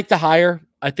 I like the hire.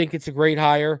 I think it's a great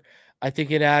hire. I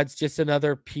think it adds just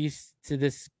another piece to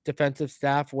this defensive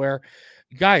staff where,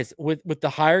 guys, with the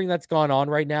hiring that's gone on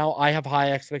right now, I have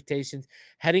high expectations.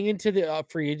 Heading into the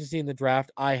free agency and the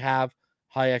draft, I have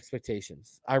high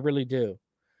expectations. I really do.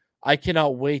 I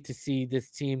cannot wait to see this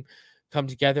team come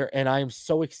together, and I am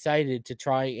so excited to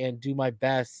try and do my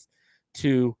best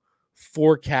to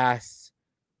forecast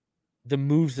the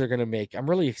moves they're going to make. I'm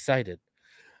really excited.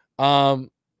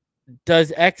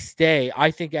 Does X stay? I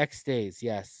think X stays.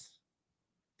 Yes.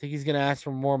 I think he's going to ask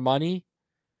for more money.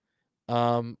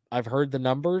 I've heard the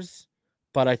numbers,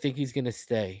 but I think he's going to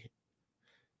stay.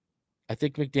 I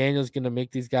think McDaniel's going to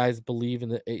make these guys believe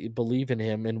in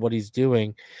him and what he's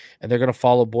doing, and they're going to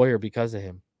follow Boyer because of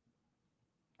him.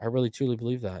 I really truly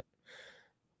believe that.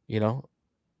 And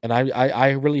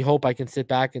I really hope I can sit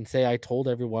back and say I told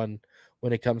everyone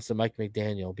when it comes to Mike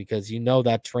McDaniel, because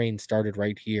that train started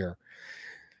right here.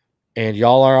 And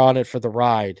y'all are on it for the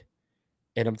ride.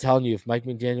 And I'm telling you, if Mike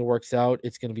McDaniel works out,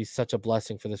 it's going to be such a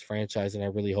blessing for this franchise, and I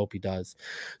really hope he does.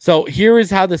 So here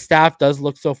is how the staff does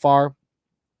look so far.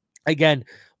 Again,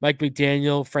 Mike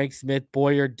McDaniel, Frank Smith,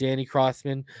 Boyer, Danny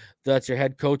Crossman. That's your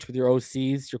head coach with your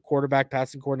OCs. Your quarterback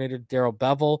passing coordinator, Darrell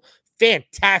Bevel.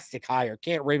 Fantastic hire.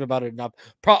 Can't rave about it enough.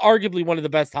 Arguably one of the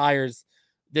best hires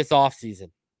this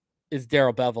offseason is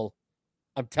Darrell Bevel.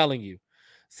 I'm telling you.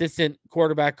 Assistant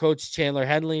quarterback coach, Chandler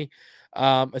Henley.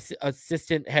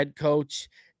 Assistant head coach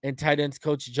and tight ends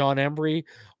coach, John Embry.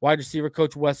 Wide receiver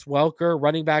coach, Wes Welker.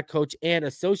 Running back coach and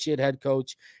associate head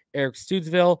coach, Eric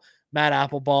Stootsville. Matt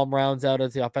Applebaum rounds out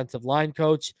as the offensive line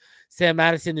coach. Sam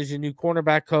Madison is your new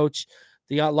cornerback coach.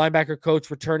 The linebacker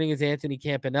coach returning is Anthony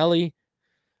Campanelli.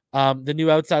 The new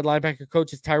outside linebacker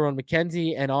coach is Tyrone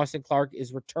McKenzie, and Austin Clark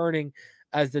is returning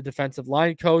as the defensive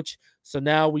line coach. So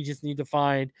now we just need to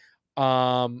find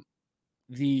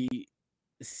the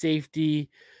safety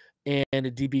and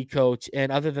a DB coach.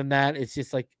 And other than that, it's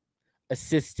just like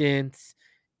assistants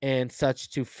and such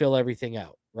to fill everything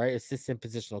out, right? Assistant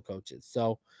positional coaches.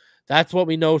 So that's what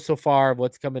we know so far of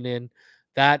what's coming in.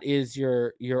 That is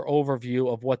your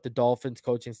overview of what the Dolphins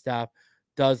coaching staff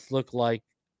does look like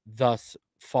thus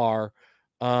far.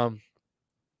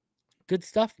 Good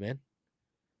stuff, man.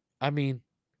 I mean,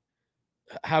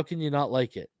 how can you not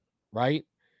like it, right?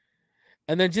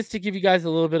 And then just to give you guys a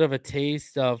little bit of a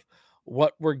taste of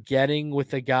what we're getting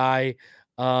with a guy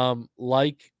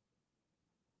like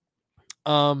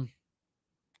Tyrone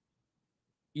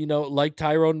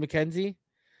McKenzie.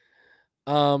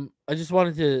 I just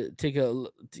wanted to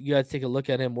you guys take a look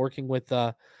at him working with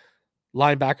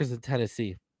linebackers in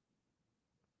Tennessee.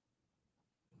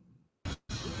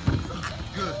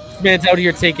 This man's out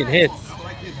here taking hits,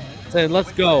 saying,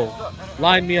 "Let's go,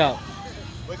 line me up,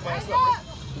 wake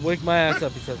my ass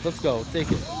up." He says, "Let's go,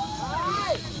 take it."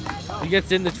 He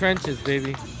gets in the trenches,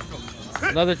 baby.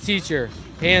 Another teacher,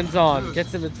 hands on,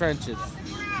 gets in the trenches.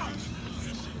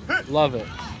 Love it.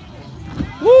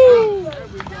 Woo!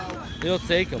 He'll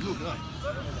take him.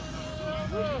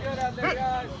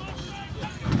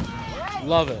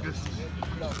 Love it.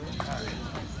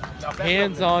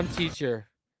 Hands-on teacher.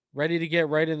 Ready to get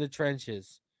right in the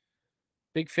trenches.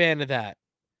 Big fan of that.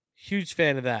 Huge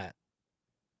fan of that.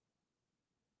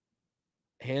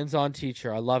 Hands-on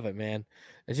teacher. I love it, man.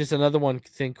 It's just another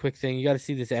quick thing. You got to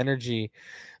see this energy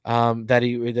that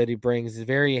he brings. He's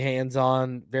very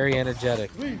hands-on, very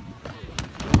energetic.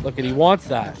 Look at, he wants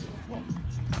that.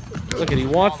 Look at, he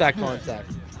wants that contact.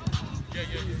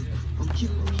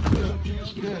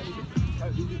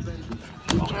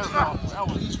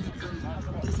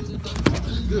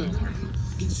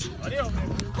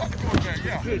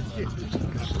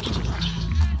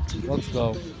 Let's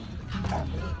go.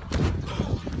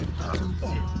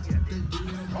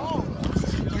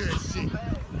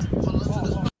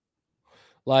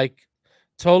 Like,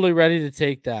 totally ready to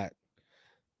take that.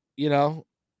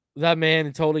 That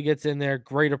man totally gets in there.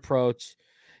 Great approach.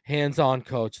 Hands-on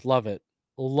coach. Love it.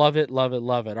 Love it, love it,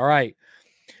 love it. All right.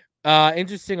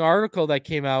 Interesting article that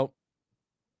came out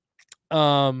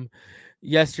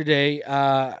yesterday.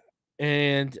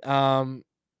 And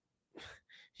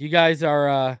you guys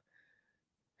are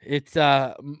it's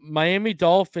Miami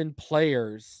Dolphin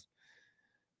players.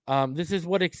 This is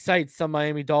what excites some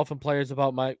Miami Dolphin players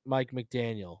about Mike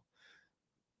McDaniel.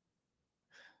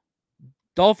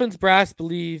 Dolphins brass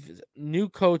believe new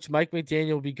coach Mike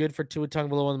McDaniel will be good for Tua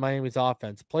Tagovailoa and Miami's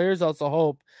offense. Players also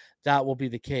hope that will be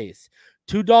the case.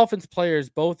 Two Dolphins players,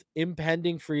 both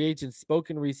impending free agents, spoke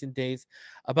in recent days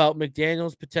about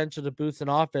McDaniel's potential to boost an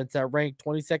offense that ranked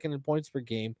 22nd in points per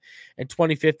game and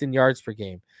 25th in yards per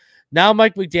game. Now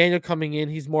Mike McDaniel coming in,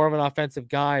 he's more of an offensive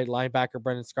guy, linebacker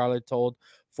Brendan Scarlett told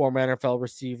former NFL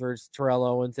receivers Terrell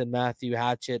Owens and Matthew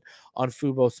Hatchett on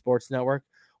Fubo Sports Network,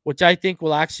 which I think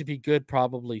will actually be good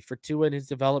probably for Tua and his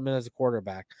development as a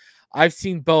quarterback. I've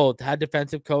seen both, head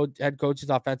coaches,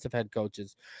 offensive head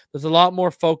coaches. There's a lot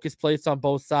more focus placed on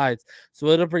both sides, so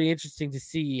it'll be interesting to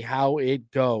see how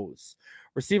it goes.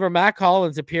 Receiver Matt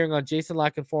Collins, appearing on Jason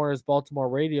Lackenforna's Baltimore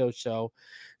radio show,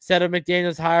 said of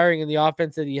McDaniel's hiring and the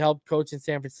offense that he helped coach in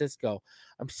San Francisco.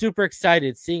 I'm super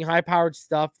excited seeing high-powered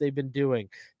stuff they've been doing.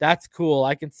 That's cool.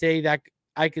 I say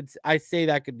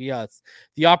that could be us.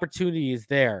 The opportunity is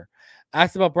there.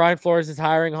 Asked about Brian Flores'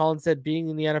 hiring, Holland said, being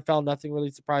in the NFL, nothing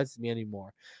really surprises me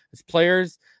anymore. As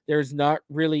players, there's not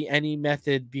really any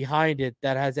method behind it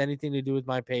that has anything to do with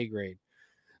my pay grade.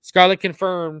 Scarlett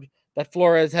confirmed that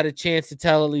Flores had a chance to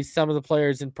tell at least some of the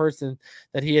players in person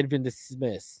that he had been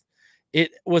dismissed.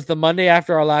 It was the Monday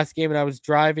after our last game, and I was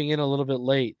driving in a little bit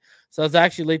late. So I was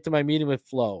actually late to my meeting with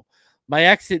Flo. My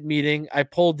exit meeting, I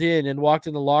pulled in and walked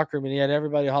in the locker room, and he had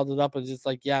everybody huddled up and just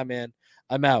like, yeah, man,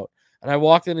 I'm out. And I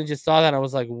walked in and just saw that, and I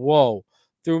was like, whoa,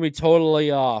 threw me totally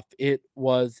off. It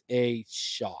was a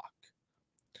shock.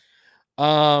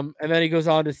 And then he goes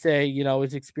on to say, you know,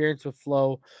 his experience with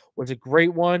Flo was a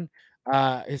great one.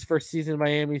 His first season in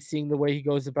Miami, seeing the way he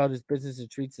goes about his business and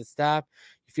treats his staff,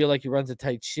 you feel like he runs a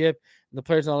tight ship. And the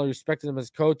players not only respected him as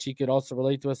coach, he could also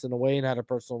relate to us in a way and had a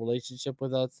personal relationship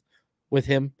with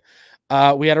him.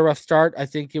 We had a rough start. I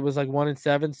think it was like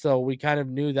 1-7, so we kind of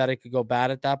knew that it could go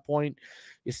bad at that point.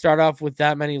 You start off with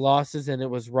that many losses, and it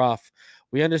was rough.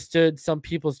 We understood some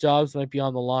people's jobs might be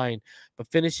on the line,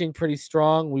 but finishing pretty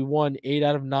strong. We won 8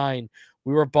 out of 9.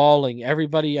 We were balling.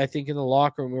 Everybody, I think, in the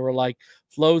locker room, we were like,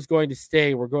 Flo's going to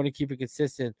stay. We're going to keep it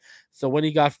consistent. So when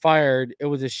he got fired, it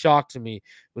was a shock to me. It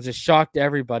was a shock to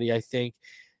everybody, I think.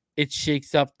 It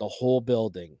shakes up the whole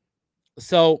building.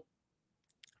 So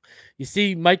you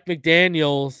see Mike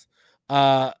McDaniel's,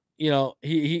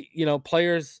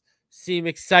 players seem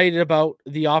excited about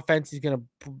the offense he's going to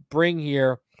bring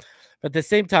here. But at the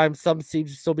same time, some seem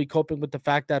to still be coping with the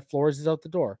fact that Flores is out the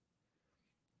door.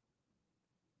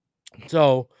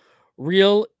 So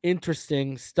real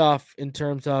interesting stuff in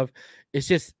terms of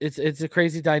it's a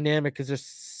crazy dynamic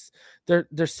because they're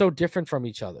so different from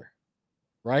each other,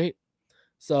 right?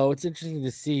 So it's interesting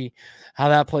to see how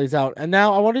that plays out. And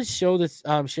now I want to show this,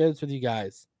 share this with you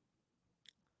guys.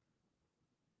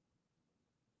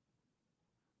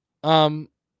 So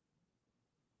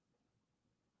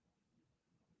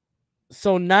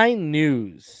 9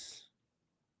 News.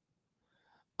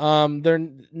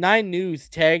 9 News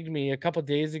tagged me a couple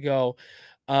days ago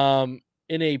in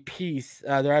a piece.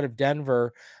 They're out of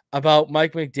Denver about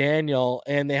Mike McDaniel,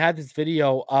 and they had this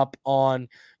video up on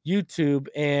YouTube,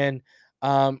 and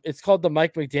it's called the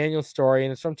Mike McDaniel story,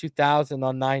 and it's from 2000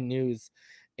 on 9 News.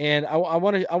 And I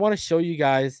want to show you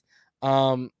guys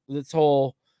this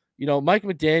whole, Mike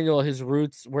McDaniel, his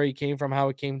roots, where he came from, how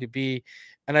it came to be.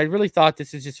 And I really thought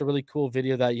this is just a really cool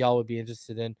video that y'all would be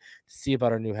interested in to see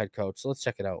about our new head coach. So let's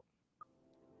check it out.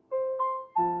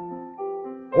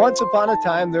 Once upon a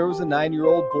time, there was a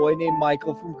 9-year-old boy named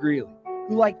Michael from Greeley,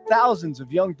 who, like thousands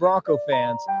of young Bronco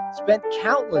fans, spent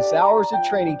countless hours at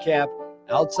training camp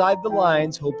outside the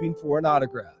lines hoping for an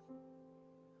autograph.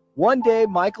 One day,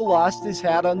 Michael lost his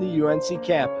hat on the UNC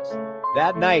campus.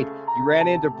 That night, he ran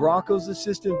into Broncos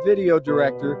assistant video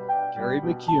director, Gary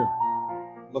McCune.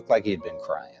 Looked like he'd been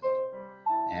crying,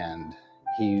 and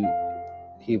he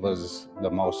was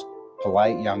the most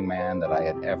polite young man that I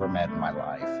had ever met in my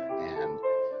life. And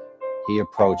he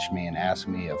approached me and asked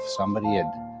me if somebody had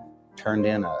turned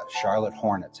in a Charlotte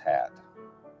Hornets hat.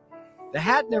 The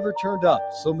hat never turned up,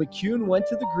 so McCune went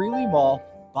to the Greeley Mall,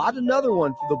 bought another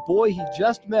one for the boy he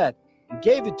just met, and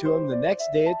gave it to him the next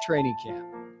day at training camp.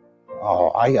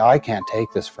 Oh, I can't take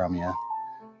this from you.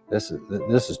 This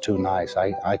is too nice.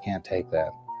 I can't take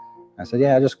that. I said,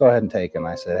 yeah, just go ahead and take it. And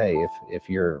I said, hey, if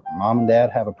your mom and dad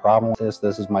have a problem with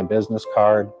this is my business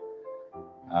card.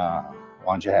 Why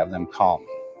don't you have them call me?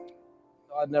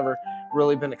 I'd never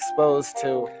really been exposed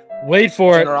to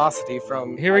generosity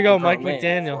from. Here we go, Mike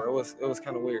McDaniel. It was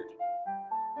kind of weird.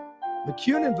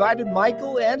 McCune invited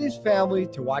Michael and his family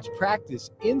to watch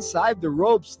practice inside the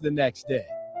ropes the next day.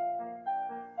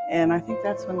 And I think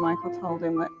that's when Michael told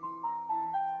him that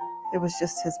it was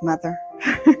just his mother.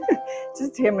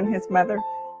 Just him and his mother.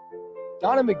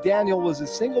 Donna McDaniel was a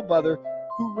single mother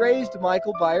who raised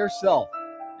Michael by herself.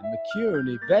 And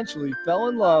McCune eventually fell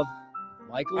in love with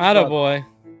Michael's brother. Attaboy.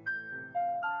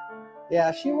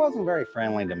 Yeah, she wasn't very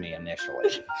friendly to me initially.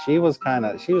 She was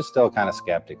still kind of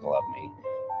skeptical of me.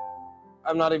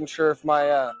 I'm not even sure if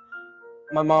my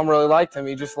mom really liked him.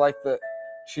 She just liked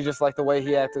the way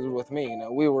he acted with me. You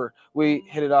know, we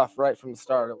hit it off right from the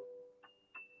start.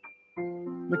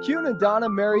 McCune and Donna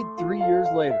married 3 years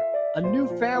later. A new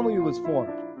family was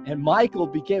formed, and Michael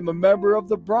became a member of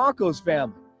the Broncos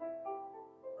family.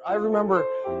 I remember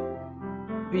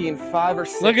being 5 or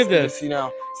 6. Look at this. Just, you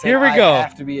know, Here we go. I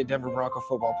have to be a Denver Bronco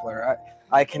football player.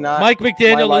 I cannot. Mike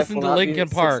McDaniel my life listened will to not Lincoln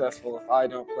be Park. Successful if I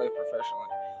don't play professionally.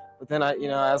 But then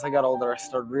as I got older, I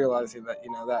started realizing that, that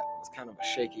was kind of a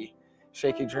shaky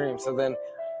dream. So then,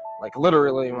 like,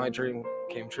 literally, my dream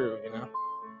came true.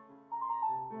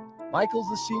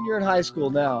 Michael's a senior in high school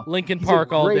now. Lincoln He's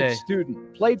Park a all great day.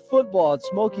 student, played football at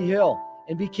Smoky Hill,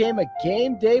 and became a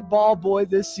game day ball boy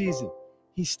this season.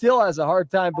 He still has a hard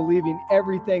time believing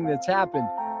everything that's happened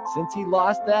since he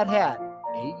lost that hat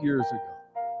 8 years ago.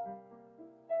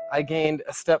 I gained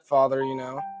a stepfather.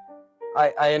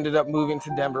 I ended up moving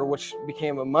to Denver, which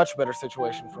became a much better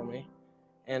situation for me.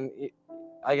 And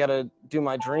I got to do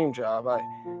my dream job.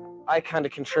 I kind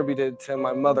of contributed to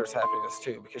my mother's happiness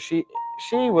too, because she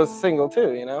was single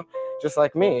too, just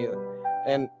like me.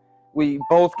 And we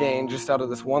both gained just out of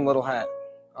this one little hat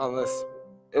on this.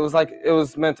 It was like it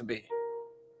was meant to be.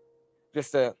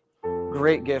 Just a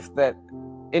great gift that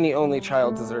any only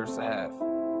child deserves to have.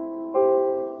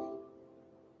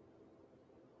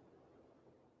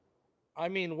 I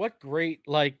mean, what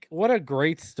a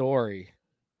great story.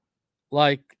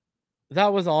 Like,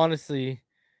 that was honestly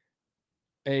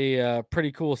a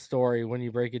pretty cool story when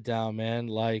you break it down, man.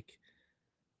 Like,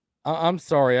 I'm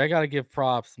sorry, I gotta give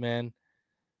props, man.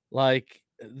 Like,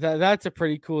 that's a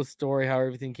pretty cool story, how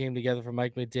everything came together for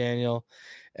Mike McDaniel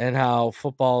and how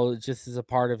football just is a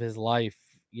part of his life.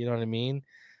 You know what I mean?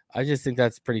 I just think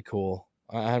that's pretty cool.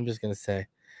 I'm just gonna say,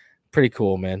 pretty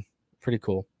cool, man. Pretty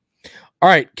cool. All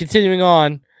right, continuing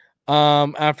on.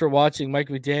 After watching Mike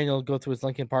McDaniel go through his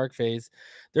Lincoln Park phase,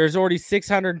 there's already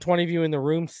 620 of you in the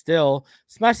room still.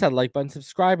 Smash that like button,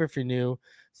 subscribe if you're new.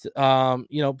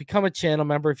 Become a channel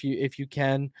member if you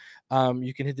can.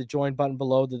 You can hit the join button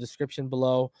below, the description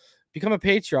below. Become a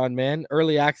Patreon, man.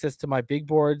 Early access to my big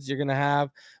boards you're gonna have,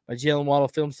 my Jalen Waddle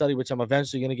film study, which I'm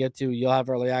eventually gonna get to. You'll have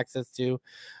early access to.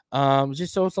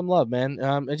 Just show some love, man.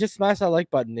 And just smash that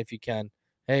like button if you can.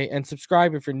 Hey, and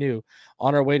subscribe if you're new.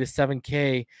 On our way to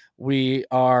 7K, we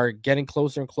are getting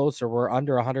closer and closer. We're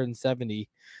under 170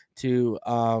 to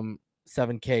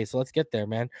 7K. So let's get there,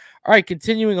 man. All right,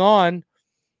 continuing on.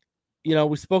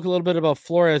 We spoke a little bit about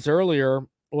Flores earlier.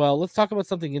 Well, let's talk about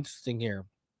something interesting here.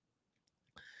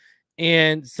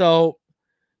 And so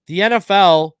the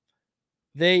NFL,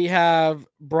 they have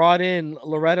brought in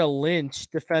Loretta Lynch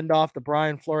to fend off the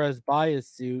Brian Flores bias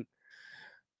suit.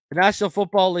 The National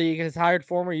Football League has hired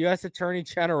former U.S. Attorney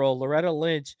General Loretta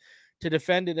Lynch to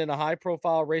defend it in a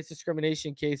high-profile race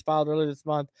discrimination case filed earlier this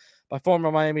month by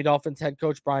former Miami Dolphins head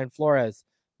coach Brian Flores.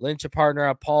 Lynch, a partner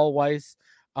at Paul Weiss,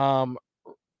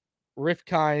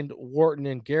 Rifkind, Wharton,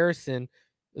 and Garrison,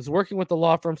 is working with the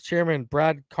law firm's chairman,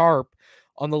 Brad Karp,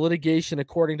 on the litigation,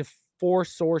 according to 4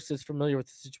 sources familiar with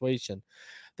the situation.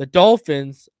 The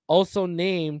Dolphins, also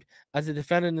named as a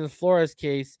defendant in the Flores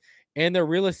case, and their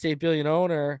real estate billionaire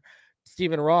owner,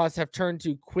 Stephen Ross, have turned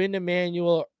to Quinn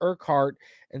Emanuel Urquhart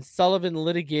and Sullivan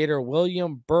litigator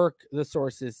William Burke, the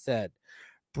sources said.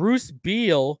 Bruce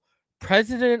Beal,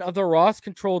 president of the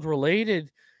Ross-controlled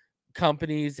related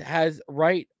companies, has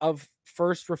right of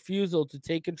first refusal to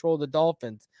take control of the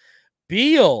Dolphins.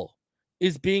 Beal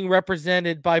is being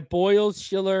represented by Boyles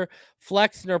Schiller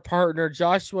Flexner partner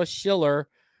Joshua Schiller,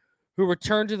 who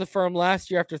returned to the firm last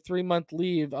year after 3-month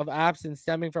leave of absence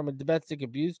stemming from a domestic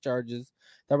abuse charges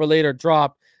that were later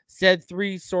dropped, said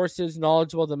 3 sources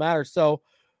knowledgeable of the matter. So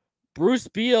Bruce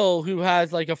Beal, who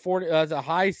has has a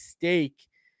high stake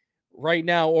right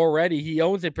now already, he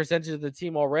owns a percentage of the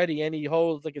team already, and he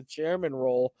holds like a chairman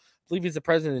role. I believe he's the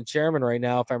president and chairman right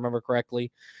now, if I remember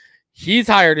correctly. He's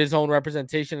hired his own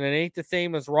representation, and it ain't the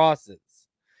same as Ross's.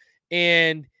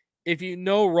 And if you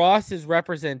know Ross's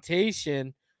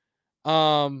representation,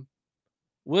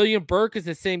 William Burke is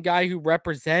the same guy who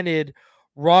represented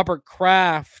Robert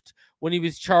Kraft when he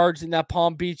was charged in that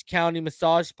Palm Beach County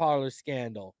massage parlor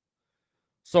scandal.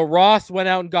 So Ross went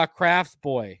out and got Kraft's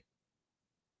boy.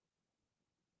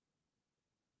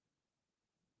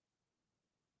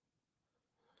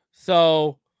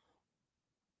 So,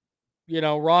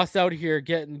 Ross out here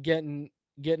getting,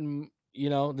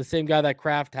 the same guy that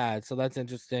Kraft had. So that's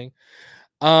interesting.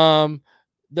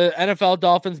 The NFL,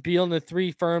 Dolphins, Beal, and the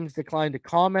 3 firms declined to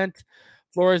comment.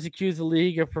 Flores accused the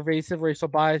league of pervasive racial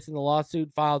bias in the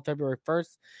lawsuit filed February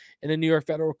 1st in a New York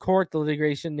federal court. The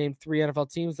litigation named 3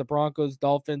 NFL teams, the Broncos,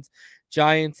 Dolphins,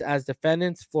 Giants, as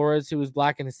defendants. Flores, who was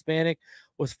black and Hispanic,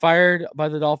 was fired by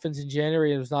the Dolphins in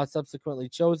January and was not subsequently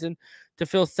chosen to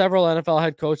fill several NFL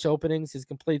head coach openings. His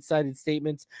complaint cited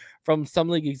statements from some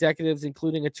league executives,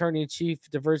 including Attorney-in-Chief,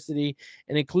 Diversity,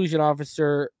 and Inclusion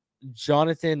Officer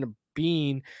Jonathan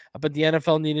Bean, but the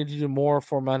NFL needed to do more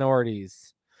for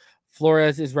minorities.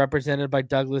 Flores is represented by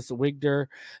Douglas Wigder,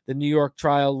 the New York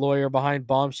trial lawyer behind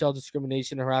bombshell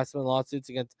discrimination and harassment lawsuits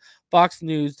against Fox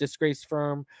News, disgraced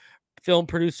firm, film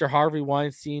producer Harvey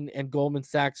Weinstein, and Goldman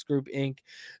Sachs Group, Inc.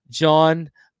 John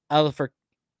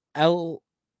Elefaterkakis,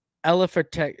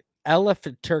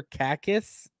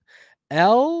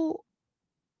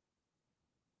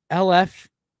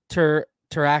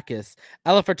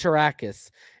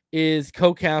 Elefaterakis is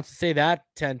co-counsel. Say that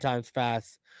 10 times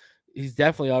fast. He's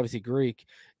definitely obviously Greek.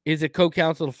 Is a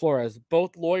co-counsel to Flores.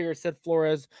 Both lawyers said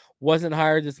Flores wasn't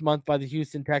hired this month by the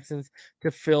Houston Texans to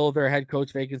fill their head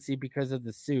coach vacancy because of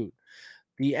the suit.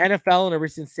 The NFL, in a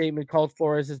recent statement, called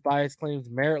Flores' bias claims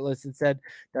meritless and said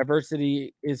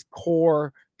diversity is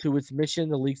core to its mission.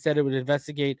 The league said it would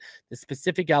investigate the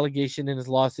specific allegation in his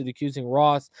lawsuit accusing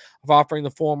Ross of offering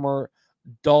the former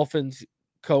Dolphins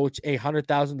coach a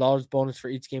 $100,000 bonus for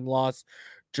each game lost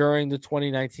during the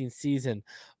 2019 season.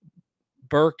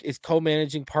 Burke is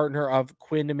co-managing partner of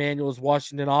Quinn Emanuel's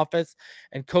Washington office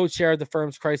and co-chair of the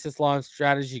firm's crisis law and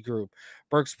strategy group.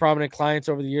 Burke's prominent clients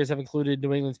over the years have included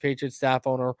New England's Patriots staff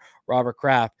owner Robert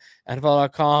Kraft.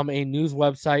 NFL.com, a news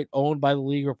website owned by the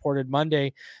league, reported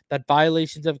Monday that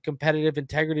violations of competitive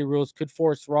integrity rules could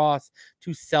force Ross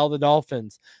to sell the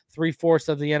Dolphins. 3/4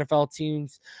 of the NFL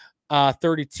team's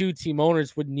 32 team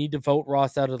owners would need to vote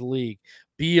Ross out of the league.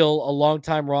 Beal, a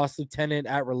longtime Ross lieutenant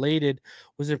at Related,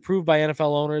 was approved by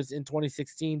NFL owners in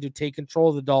 2016 to take control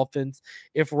of the Dolphins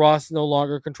if Ross no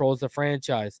longer controls the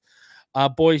franchise.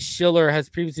 Boyce Schiller has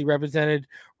previously represented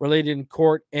Related in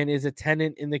court and is a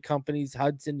tenant in the company's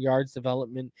Hudson Yards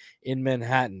development in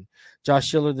Manhattan. Josh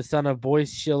Schiller, the son of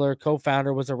Boyce Schiller,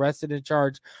 co-founder, was arrested and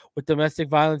charged with domestic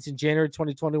violence in January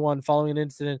 2021 following an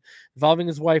incident involving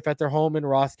his wife at their home in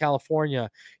Ross,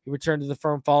 California. He returned to the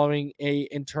firm following an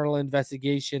internal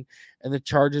investigation, and the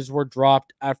charges were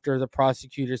dropped after the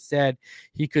prosecutor said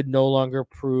he could no longer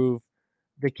prove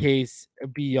the case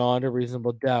beyond a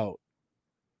reasonable doubt.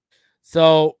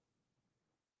 So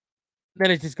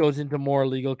then it just goes into more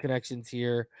legal connections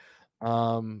here,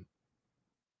 in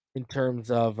terms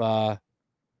of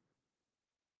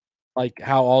like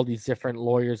how all these different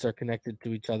lawyers are connected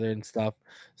to each other and stuff.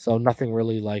 So nothing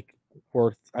really like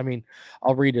worth. I mean,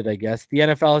 I'll read it, I guess. The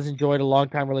NFL has enjoyed a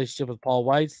long-time relationship with Paul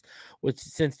Weiss, which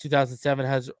since 2007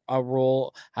 had a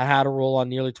role on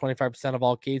nearly 25% of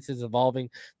all cases involving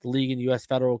the league in U.S.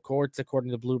 federal courts,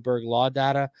 according to Bloomberg Law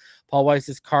data. Paul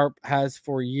Weiss's CARP has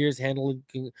for years handled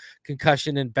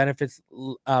concussion and benefits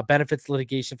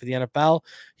litigation for the NFL.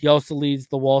 He also leads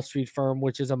the Wall Street firm,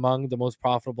 which is among the most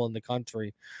profitable in the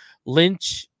country.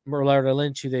 Merletta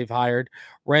Lynch, who they've hired,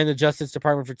 ran the Justice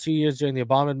Department for 2 years during the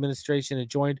Obama administration and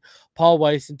joined Paul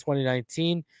Weiss in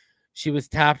 2019. She was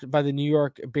tapped by the New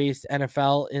York-based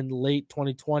NFL in late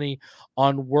 2020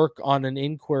 on work on an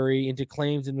inquiry into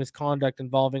claims and misconduct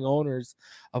involving owners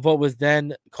of what was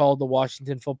then called the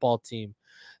Washington football team.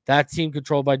 That team,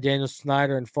 controlled by Daniel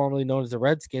Snyder and formerly known as the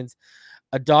Redskins,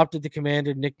 adopted the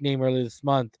Commander nickname earlier this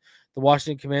month. The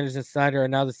Washington Commanders and Snyder are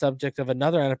now the subject of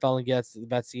another NFL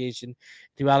investigation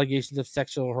into allegations of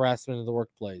sexual harassment in the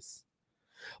workplace.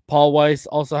 Paul Weiss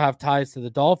also have ties to the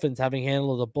Dolphins, having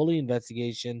handled a bully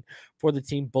investigation for the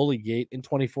team Bullygate in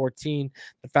 2014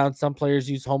 that found some players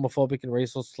use homophobic and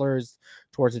racial slurs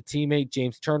towards a teammate.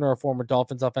 James Turner, a former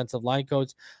Dolphins offensive line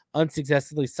coach,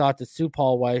 unsuccessfully sought to sue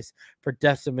Paul Weiss for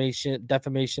defamation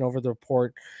over the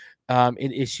report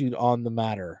it issued on the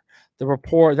matter. That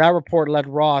report led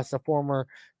Ross, a former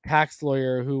tax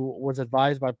lawyer who was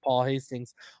advised by Paul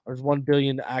Hastings on his $1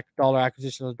 billion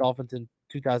acquisition of the Dolphins in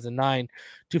 2009,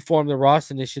 to form the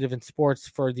Ross Initiative in Sports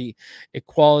for the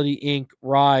Equality Inc.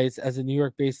 Rise, as a New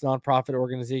York-based nonprofit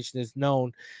organization is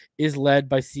known, is led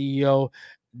by CEO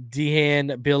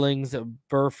Dehan Billings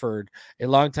Burford, a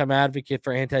longtime advocate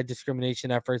for anti-discrimination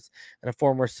efforts and a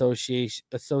former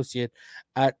associate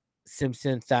at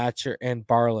Simpson, Thatcher, and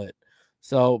Bartlett.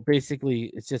 So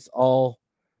basically, it's just all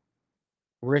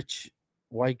rich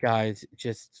white guys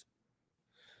just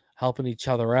helping each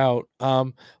other out.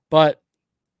 But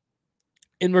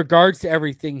in regards to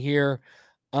everything here,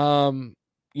 you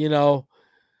know,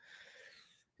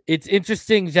 it's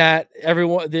interesting that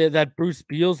that Bruce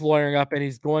Beal's lawyering up and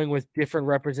he's going with different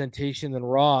representation than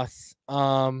Ross.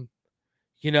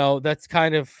 You know, that's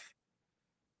kind of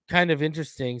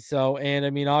interesting. So, and I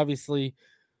mean, obviously,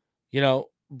 you know,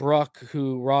 Bruck,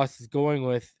 who Ross is going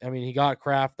with, I mean, he got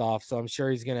Kraft off, so I'm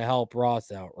sure he's going to help Ross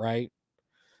out, right?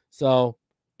 So,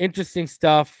 interesting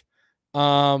stuff.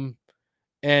 And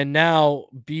now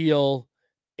Beal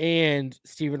and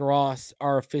Stephen Ross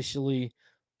are officially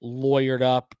lawyered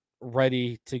up,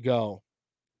 ready to go.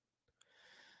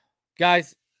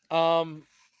 Guys, I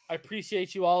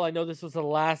appreciate you all. I know this was a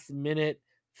last minute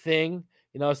thing.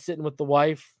 You know, I was sitting with the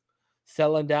wife,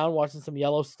 settling down, watching some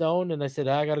Yellowstone, and I said,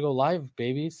 I gotta go live,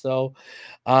 baby. So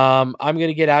I'm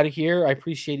gonna get out of here. I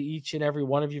appreciate each and every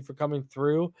one of you for coming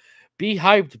through. Be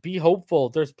hyped, be hopeful.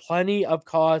 There's plenty of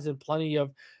cause and plenty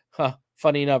of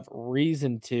funny enough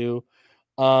reason to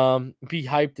be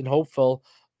hyped and hopeful.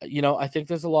 You know, I think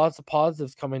there's a lots of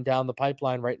positives coming down the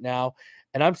pipeline right now,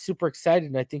 and I'm super excited,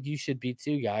 and I think you should be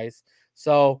too, guys.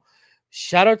 So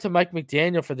shout out to Mike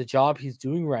McDaniel for the job he's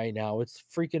doing right now. It's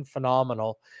freaking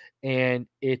phenomenal, and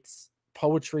it's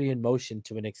poetry in motion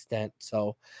to an extent.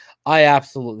 So I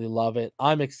absolutely love it.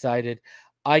 I'm excited.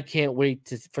 I can't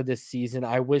wait for this season.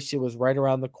 I wish it was right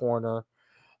around the corner.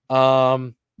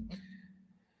 You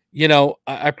know,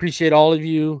 I appreciate all of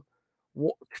you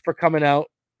for coming out.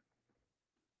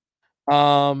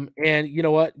 And you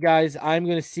know what, guys, I'm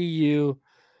gonna see you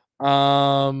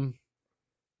tomorrow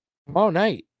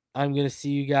night. I'm gonna see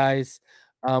you guys.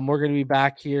 We're gonna be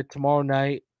back here tomorrow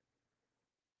night.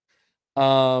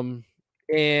 And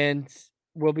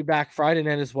we'll be back Friday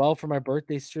night as well for my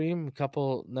birthday stream. A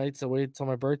couple nights away till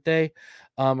my birthday.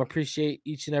 Appreciate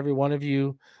each and every one of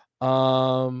you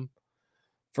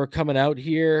for coming out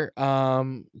here.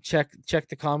 Check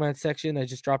the comment section. I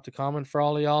just dropped a comment for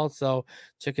all of y'all, so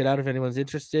check it out if anyone's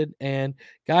interested. And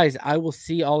guys, I will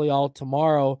see all of y'all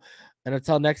tomorrow. And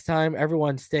until next time,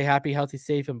 everyone stay happy, healthy,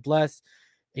 safe, and blessed.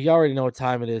 And you already know what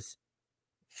time it is.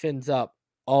 Fins up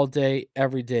all day,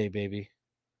 every day, baby.